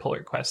directly to your pull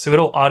request. So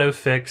it'll auto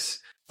fix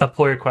a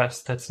pull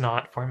request that's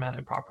not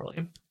formatted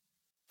properly.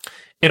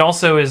 It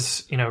also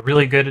is,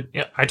 really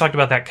good. I talked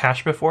about that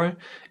cache before.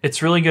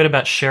 It's really good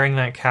about sharing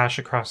that cache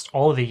across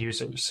all of the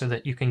users so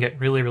that you can get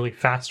really, really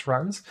fast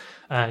runs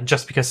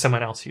just because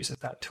someone else uses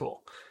that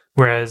tool.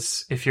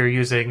 Whereas if you're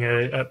using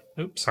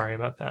sorry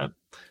about that.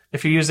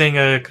 If you're using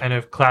a kind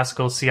of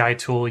classical CI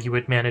tool, you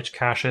would manage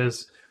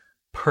caches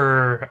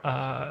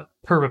per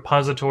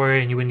repository,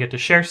 and you wouldn't get to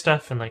share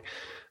stuff, and like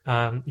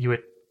you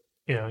would.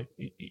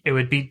 It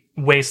would be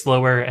way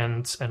slower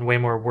and way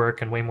more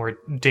work and way more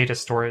data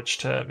storage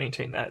to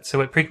maintain that. So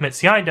what pre-commit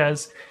CI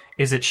does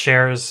is it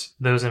shares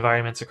those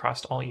environments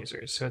across all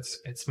users. So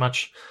it's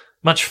much,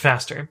 much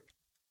faster.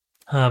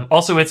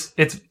 Also, it's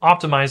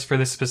optimized for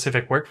this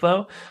specific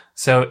workflow,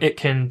 so it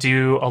can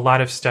do a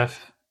lot of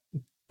stuff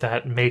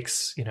that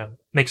makes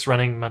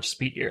running much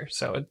speedier.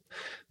 So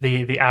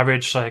the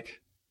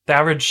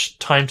average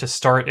time to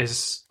start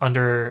is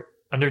under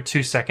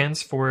 2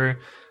 seconds for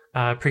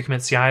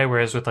pre-commit CI,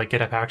 whereas with like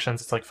GitHub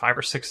Actions it's like 5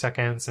 or 6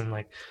 seconds, and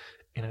like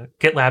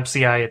GitLab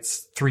CI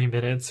it's 3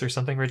 minutes or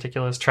something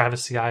ridiculous.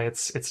 Travis CI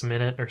it's a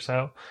minute or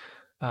so.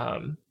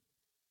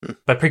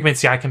 But pre-commit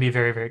CI can be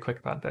very, very quick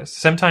about this.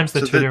 Sometimes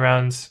the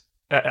turnarounds.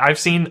 I've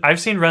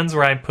seen runs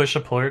where I push a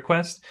pull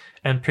request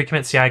and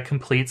pre-commit CI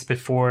completes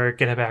before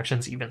GitHub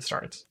Actions even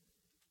starts.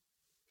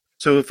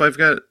 So if I've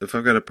got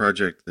a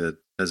project that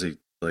has a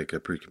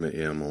pre-commit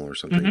YAML or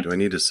something, do I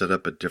need to set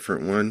up a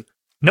different one?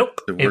 Nope.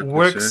 It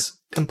works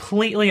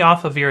completely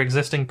off of your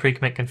existing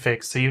pre-commit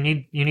config. So you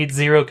need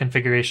zero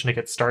configuration to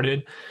get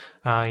started.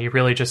 You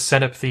really just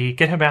set up the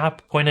GitHub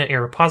app, point it at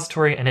your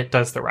repository, and it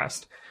does the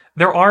rest.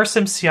 There are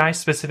some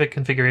CI-specific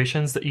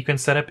configurations that you can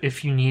set up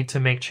if you need to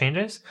make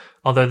changes,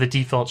 although the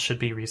default should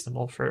be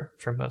reasonable for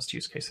most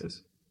use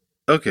cases.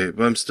 Okay,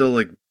 but I'm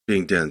still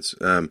being dense.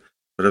 But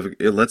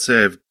let's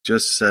say I've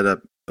just set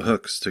up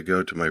hooks to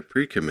go to my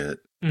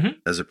pre-commit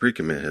as a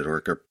pre-commit hit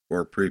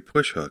or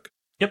pre-push hook.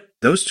 Yep.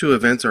 Those two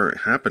events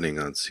aren't happening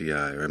on CI.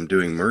 I'm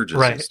doing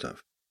merges and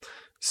stuff.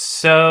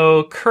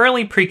 So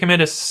currently pre-commit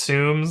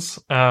assumes...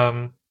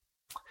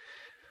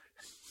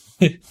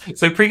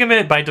 So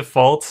pre-commit by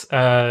default,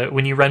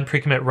 when you run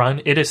pre-commit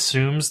run, it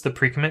assumes the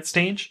pre-commit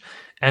stage,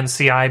 and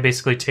CI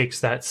basically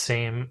takes that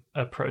same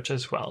approach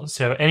as well.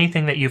 So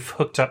anything that you've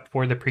hooked up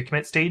for the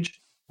pre-commit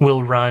stage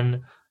will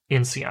run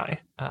in CI.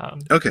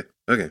 Okay,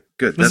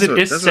 good. That's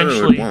what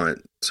I would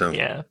want. So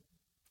yeah,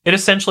 it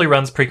essentially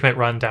runs pre-commit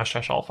run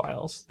 -- all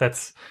files.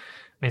 It's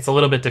a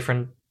little bit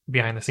different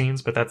behind the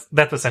scenes, but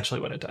that's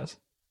essentially what it does.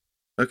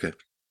 Okay,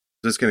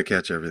 so it's going to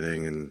catch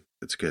everything, and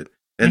it's good.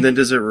 And then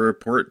does it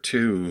report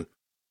to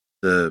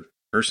the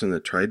person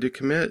that tried to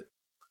commit?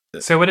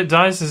 So what it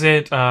does is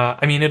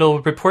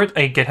it'll report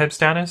a GitHub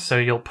status. So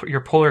your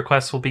pull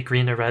requests will be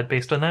green or red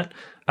based on that.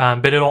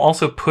 But it'll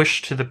also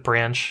push to the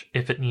branch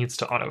if it needs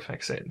to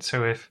autofix it.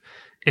 So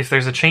if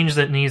there's a change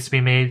that needs to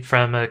be made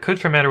from a code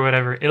format or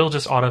whatever, it'll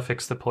just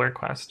autofix the pull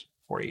request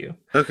for you.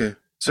 Okay.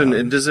 So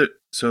and does it?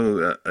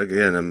 So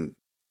again, I'm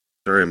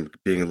sorry, I'm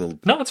being a little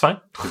no, it's fine.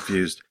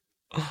 Confused.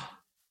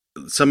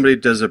 Somebody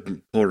does a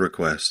pull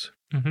request.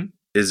 Mm-hmm.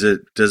 Does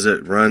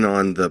it run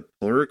on the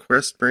pull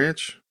request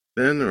branch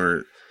then,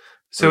 or?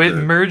 So it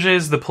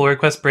merges the pull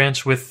request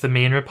branch with the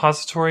main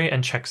repository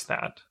and checks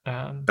that.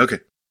 Okay.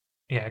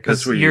 Yeah,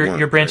 because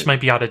your branch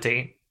might be out of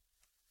date.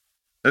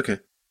 Okay.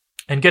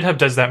 And GitHub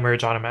does that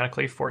merge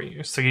automatically for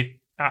you. So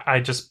I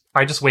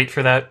just wait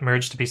for that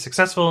merge to be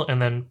successful,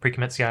 and then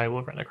pre-commit CI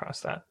will run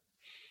across that.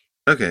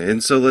 Okay,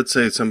 and so let's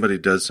say somebody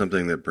does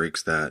something that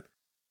breaks that,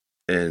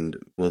 and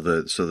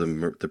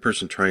the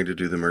person trying to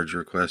do the merge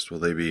request,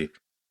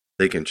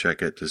 they can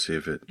check it to see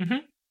if it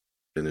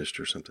finished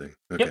or something.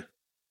 Okay. Yep.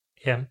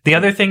 Yeah. The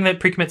other thing that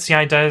pre-commit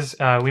CI does,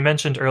 we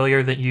mentioned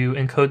earlier that you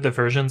encode the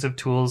versions of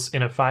tools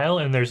in a file,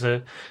 and there's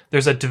a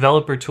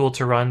developer tool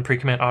to run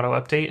pre-commit auto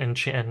update and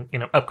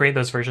upgrade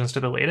those versions to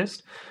the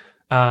latest.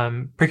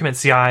 Pre-commit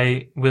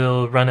CI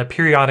will run a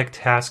periodic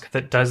task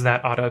that does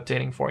that auto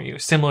updating for you,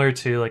 similar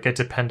to like a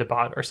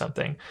dependabot or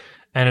something,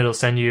 and it'll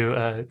send you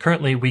a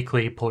currently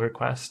weekly pull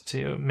request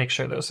to make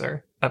sure those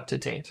are up to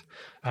date.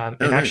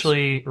 It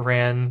actually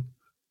ran,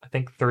 I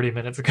think, 30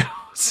 minutes ago.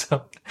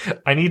 So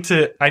I need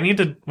to,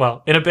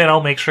 well, in a bit,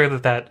 I'll make sure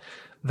that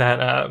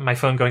my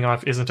phone going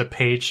off isn't a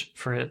page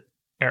for it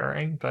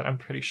erroring, but I'm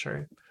pretty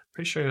sure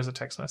it was a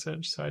text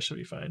message, so I should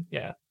be fine.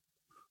 Yeah.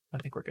 I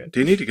think we're good. Do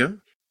you need to go?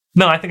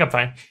 No, I think I'm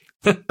fine.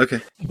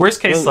 Okay.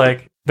 Worst case,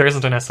 there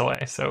isn't an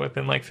SLA, so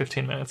within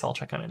 15 minutes, I'll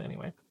check on it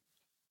anyway.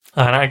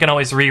 And I can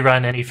always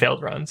rerun any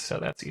failed runs, so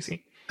that's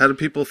easy. How do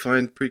people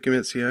find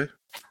pre-commit CI?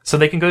 So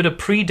they can go to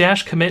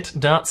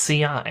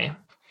pre-commit.ci.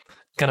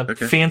 Got a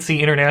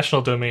fancy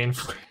international domain.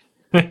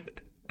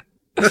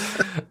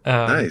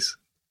 Nice.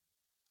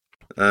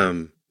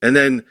 And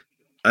then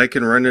I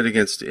can run it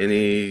against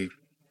any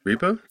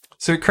repo?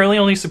 So it currently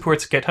only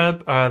supports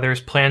GitHub. There are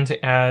plans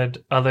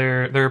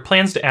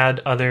to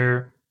add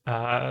other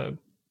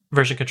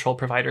version control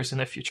providers in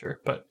the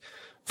future, but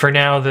for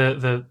now,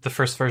 the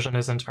first version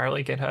is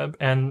entirely GitHub,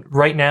 and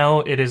right now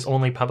it is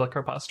only public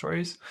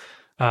repositories.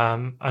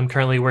 I'm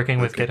currently working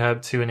with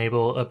GitHub to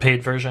enable a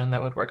paid version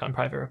that would work on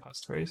private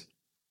repositories.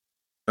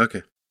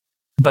 Okay.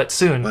 But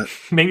soon,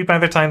 maybe by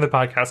the time the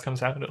podcast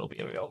comes out, it'll be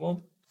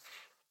available.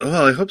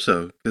 Well, I hope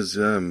so, because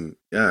I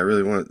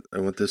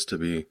want this to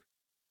be.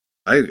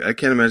 I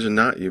can't imagine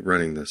not you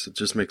running this. It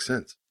just makes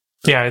sense.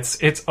 Yeah,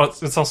 it's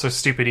also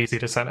stupid easy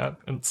to set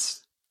up.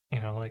 It's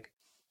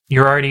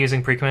you're already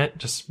using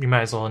pre-commit, you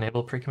might as well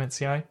enable pre-commit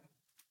CI.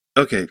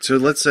 Okay, so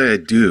let's say I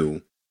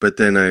do, but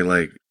then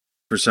I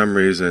for some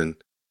reason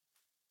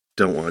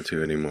don't want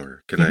to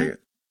anymore. Can I?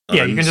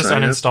 Yeah, you can just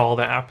uninstall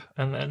the app,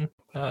 and then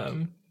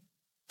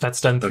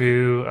that's done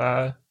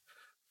through.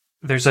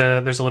 There's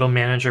a little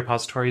manage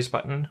repositories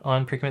button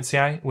on pre-commit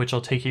CI, which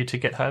will take you to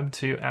GitHub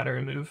to add or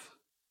remove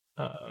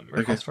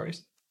recall Okay.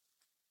 stories.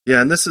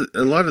 Yeah, and this is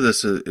a lot of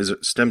this is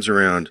stems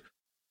around.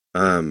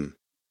 Um,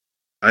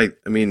 I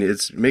mean,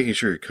 it's making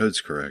sure your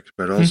code's correct,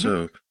 but Hmm.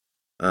 also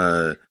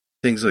uh,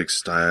 things like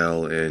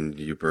style and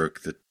you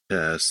broke the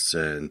tests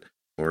and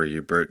or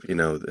you broke,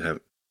 have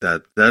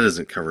that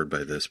isn't covered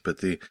by this, but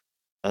the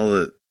all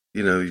the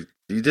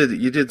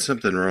you did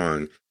something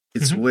wrong.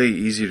 It's Hmm. way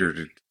easier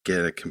to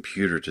get a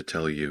computer to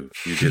tell you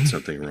did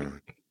something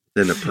wrong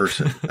than a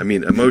person. I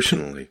mean,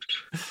 emotionally,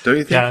 don't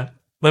you think? Yeah.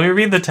 Let me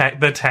read the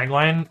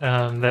tagline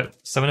that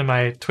someone in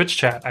my Twitch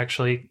chat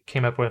actually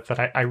came up with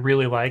that I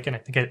really like, and I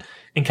think it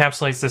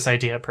encapsulates this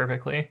idea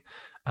perfectly.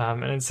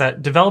 And it's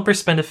that developers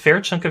spend a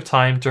fair chunk of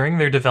time during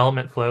their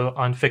development flow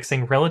on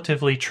fixing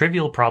relatively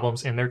trivial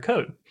problems in their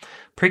code.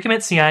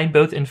 Pre-commit CI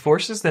both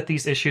enforces that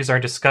these issues are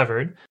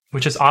discovered,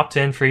 which is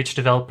opt-in for each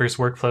developer's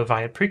workflow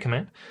via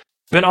pre-commit,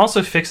 but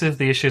also fixes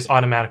the issues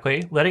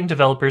automatically, letting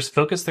developers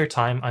focus their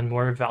time on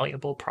more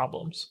valuable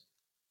problems.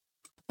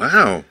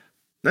 Wow,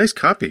 nice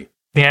copy.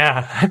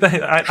 Yeah,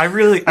 I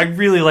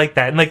really like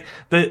that. And like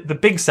the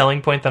big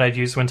selling point that I've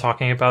used when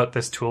talking about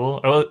this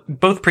tool,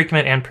 both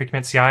pre-commit and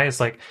pre-commit CI,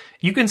 is like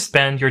you can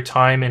spend your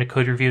time in a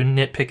code review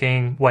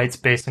nitpicking white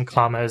space and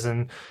commas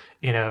and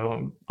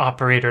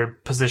operator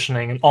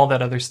positioning and all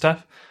that other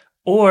stuff,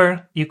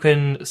 or you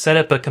can set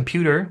up a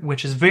computer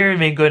which is very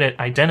very good at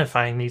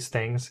identifying these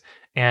things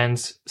and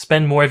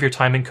spend more of your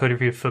time in code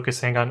review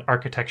focusing on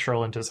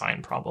architectural and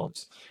design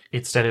problems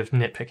instead of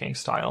nitpicking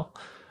style.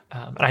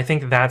 And I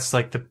think that's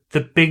like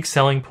the big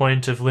selling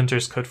point of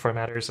Linter's code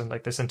formatters and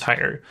like this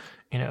entire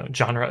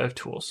genre of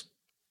tools.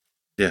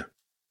 Yeah,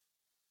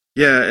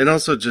 yeah, and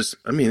also just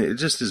I mean, it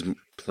just is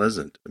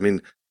pleasant. I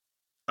mean,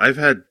 I've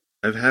had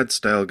I've had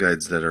style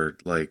guides that are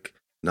like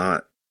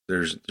not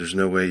there's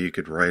no way you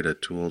could write a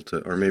tool to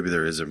or maybe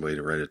there is a way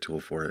to write a tool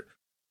for it,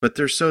 but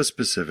they're so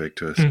specific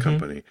to a Mm-hmm.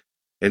 company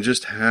and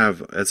just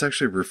have it's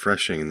actually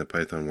refreshing in the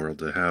Python world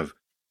to have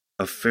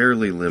a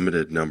fairly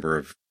limited number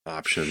of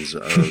options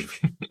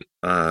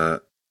uh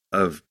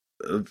of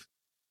of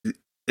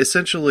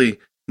essentially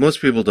most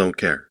people don't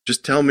care.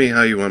 Just tell me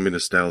how you want me to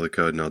style the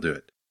code and I'll do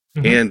it.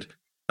 Mm-hmm. And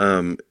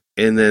um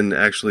and then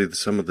actually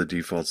some of the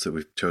defaults that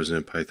we've chosen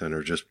in Python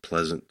are just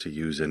pleasant to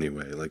use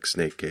anyway, like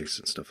snake case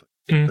and stuff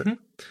like that.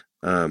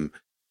 Mm-hmm. But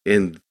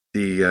in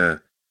the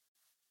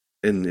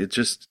and it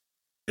just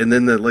and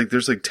then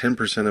there's like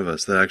 10% of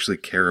us that actually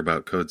care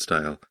about code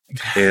style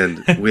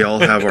and we all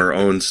have our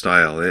own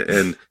style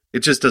and it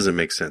just doesn't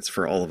make sense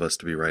for all of us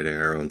to be writing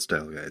our own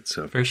style guide.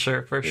 So, For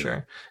sure, for you know.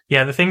 sure.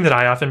 Yeah, the thing that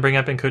I often bring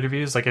up in code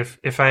reviews, like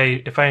if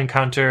I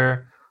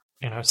encounter,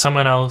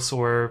 someone else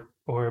or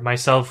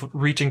myself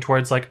reaching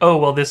towards like, oh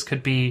well, this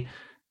could be,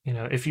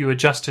 if you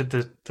adjusted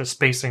the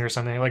spacing or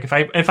something, like if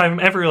I'm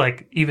ever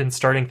like even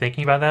starting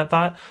thinking about that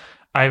thought,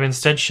 I've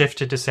instead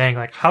shifted to saying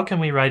like, how can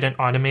we write an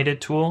automated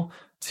tool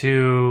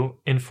to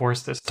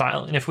enforce this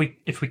style? And if we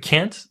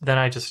can't, then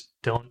I just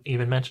don't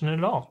even mention it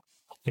at all.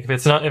 If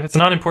it's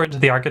not important to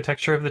the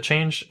architecture of the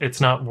change,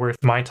 it's not worth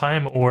my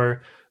time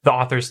or the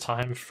author's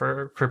time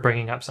for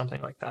bringing up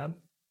something like that.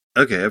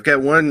 Okay, I've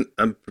got one.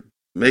 I'm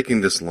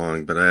making this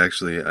long, but I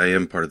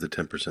am part of the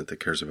 10% that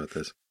cares about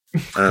this.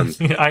 Um,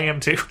 I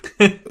am too.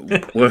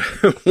 one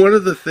one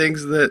of the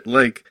things that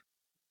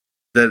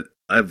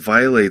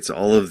violates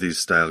all of these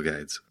style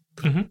guides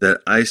Hmm.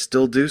 that I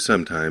still do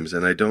sometimes,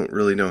 and I don't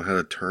really know how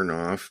to turn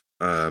off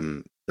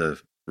the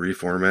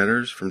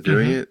reformatters from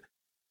doing Hmm. it.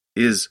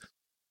 Is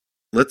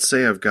let's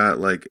say I've got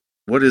like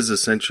what is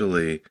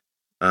essentially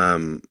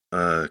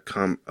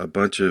a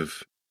bunch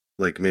of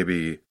like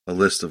maybe a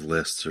list of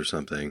lists or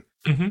something,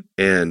 Hmm.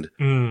 and it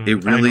I know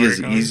really where you're is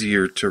going.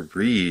 easier to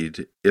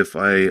read if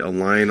I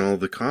align all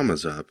the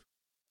commas up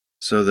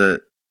so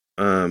that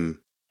um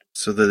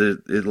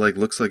it like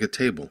looks like a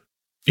table.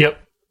 Yep.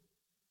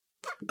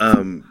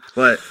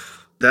 But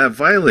that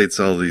violates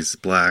all these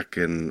black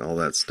and all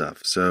that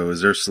stuff. So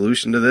is there a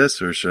solution to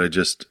this, or should I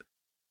just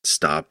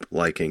stop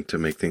liking to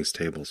make things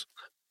tables?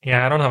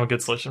 Yeah, I don't have a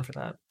good solution for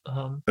that.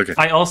 Okay.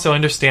 I also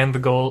understand the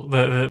goal,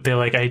 the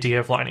like idea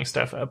of lining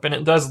stuff up, and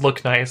it does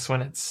look nice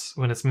when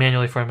it's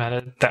manually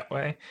formatted that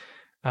way.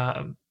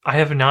 I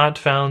have not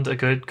found a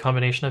good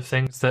combination of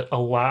things that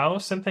allow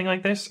something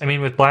like this. I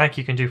mean, with black,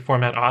 you can do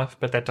format off,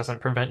 but that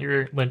doesn't prevent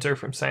your linter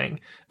from saying,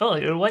 "Oh,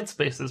 your white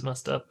space is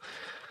messed up."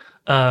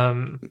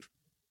 Um,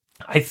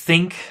 I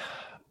think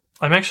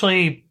I'm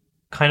actually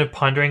kind of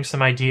pondering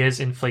some ideas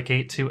in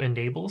Flake8 to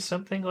enable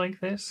something like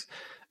this,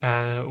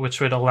 which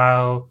would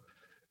allow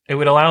a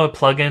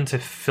plugin to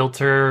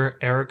filter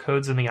error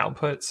codes in the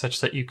output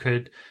such that you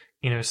could,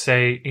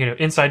 say,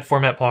 inside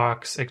format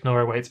blocks,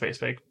 ignore white space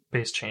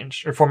base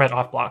change, or format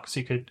off blocks,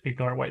 you could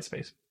ignore white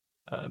space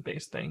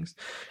based things.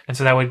 And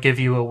so that would give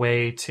you a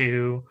way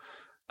to,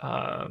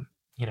 uh,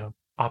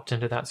 opt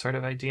into that sort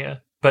of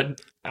idea.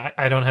 But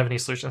I don't have any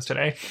solutions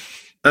today.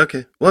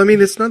 Okay. Well, I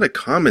mean, it's not a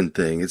common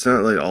thing. It's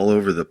not like all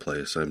over the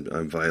place.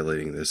 I'm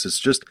violating this. It's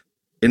just,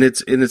 and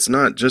it's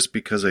not just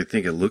because I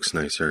think it looks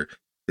nicer.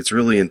 It's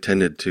really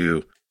intended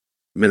to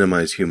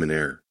minimize human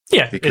error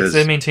Yeah, it's a because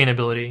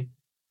maintainability,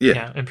 yeah.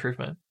 yeah,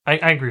 improvement. I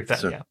agree with that.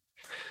 So Yeah.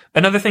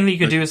 Another thing that you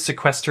could do is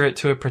sequester it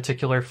to a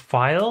particular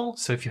file.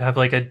 So if you have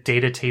like a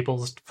data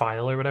tables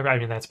file or whatever, I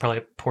mean, that's probably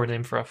a poor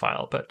name for a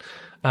file, but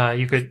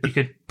you could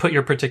put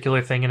your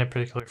particular thing in a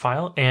particular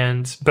file.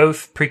 And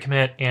both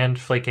Precommit and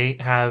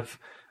Flake8 have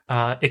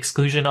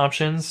exclusion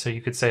options. So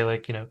you could say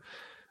like, in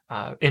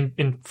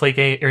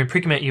Flake8 or in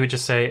Precommit, you would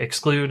just say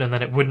exclude, and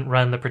then it wouldn't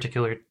run the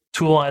particular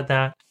tool at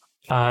that.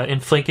 In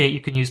Flake8,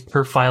 you can use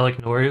per file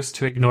ignores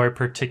to ignore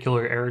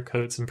particular error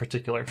codes in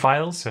particular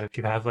files. So if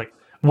you have like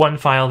one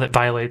file that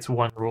violates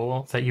one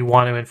rule that you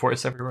want to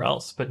enforce everywhere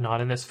else, but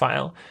not in this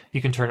file,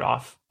 you can turn it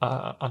off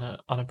on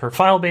a per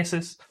file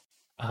basis.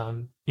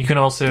 You can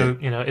also,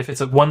 if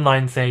it's a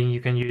one-line thing,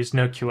 you can use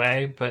no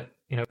QA, but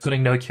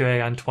putting no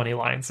QA on 20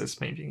 lines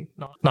is maybe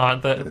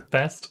not the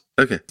best.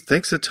 Okay,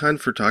 thanks a ton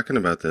for talking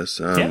about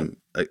this.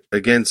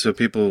 Again, so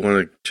people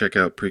want to check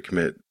out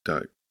precommit.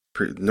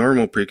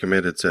 Normal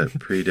precommit, it's at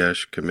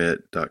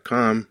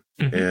pre-commit.com,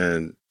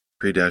 and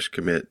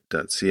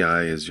pre-commit.ci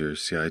is your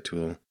CI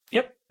tool.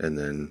 Yep. And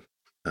then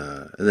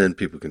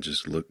people can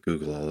just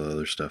Google all the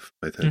other stuff,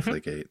 Python,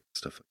 Flake8,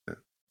 stuff like that.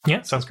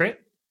 Yeah, sounds great.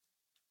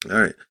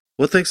 All right.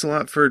 Well, thanks a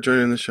lot for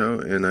joining the show,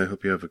 and I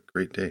hope you have a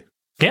great day.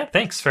 Yeah,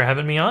 thanks for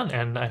having me on,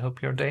 and I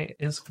hope your day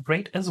is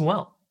great as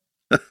well.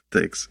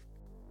 Thanks.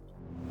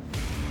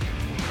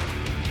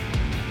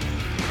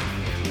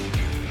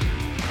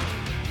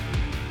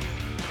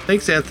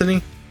 Thanks,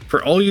 Anthony,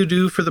 for all you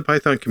do for the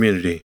Python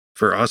community,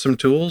 for awesome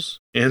tools,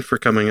 and for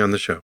coming on the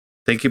show.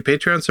 Thank you,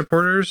 Patreon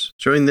supporters.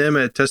 Join them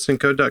at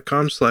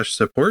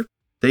testandcode.com/support.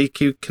 Thank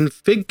you,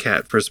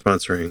 ConfigCat, for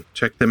sponsoring.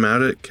 Check them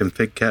out at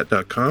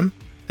configcat.com.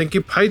 Thank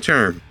you,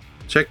 PyCharm.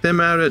 Check them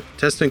out at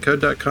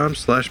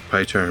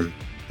testandcode.com/PyCharm.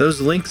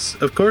 Those links,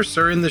 of course,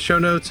 are in the show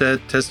notes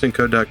at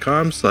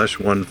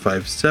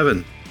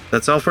testandcode.com/157.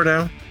 That's all for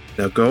now.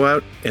 Now go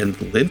out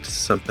and lint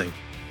something.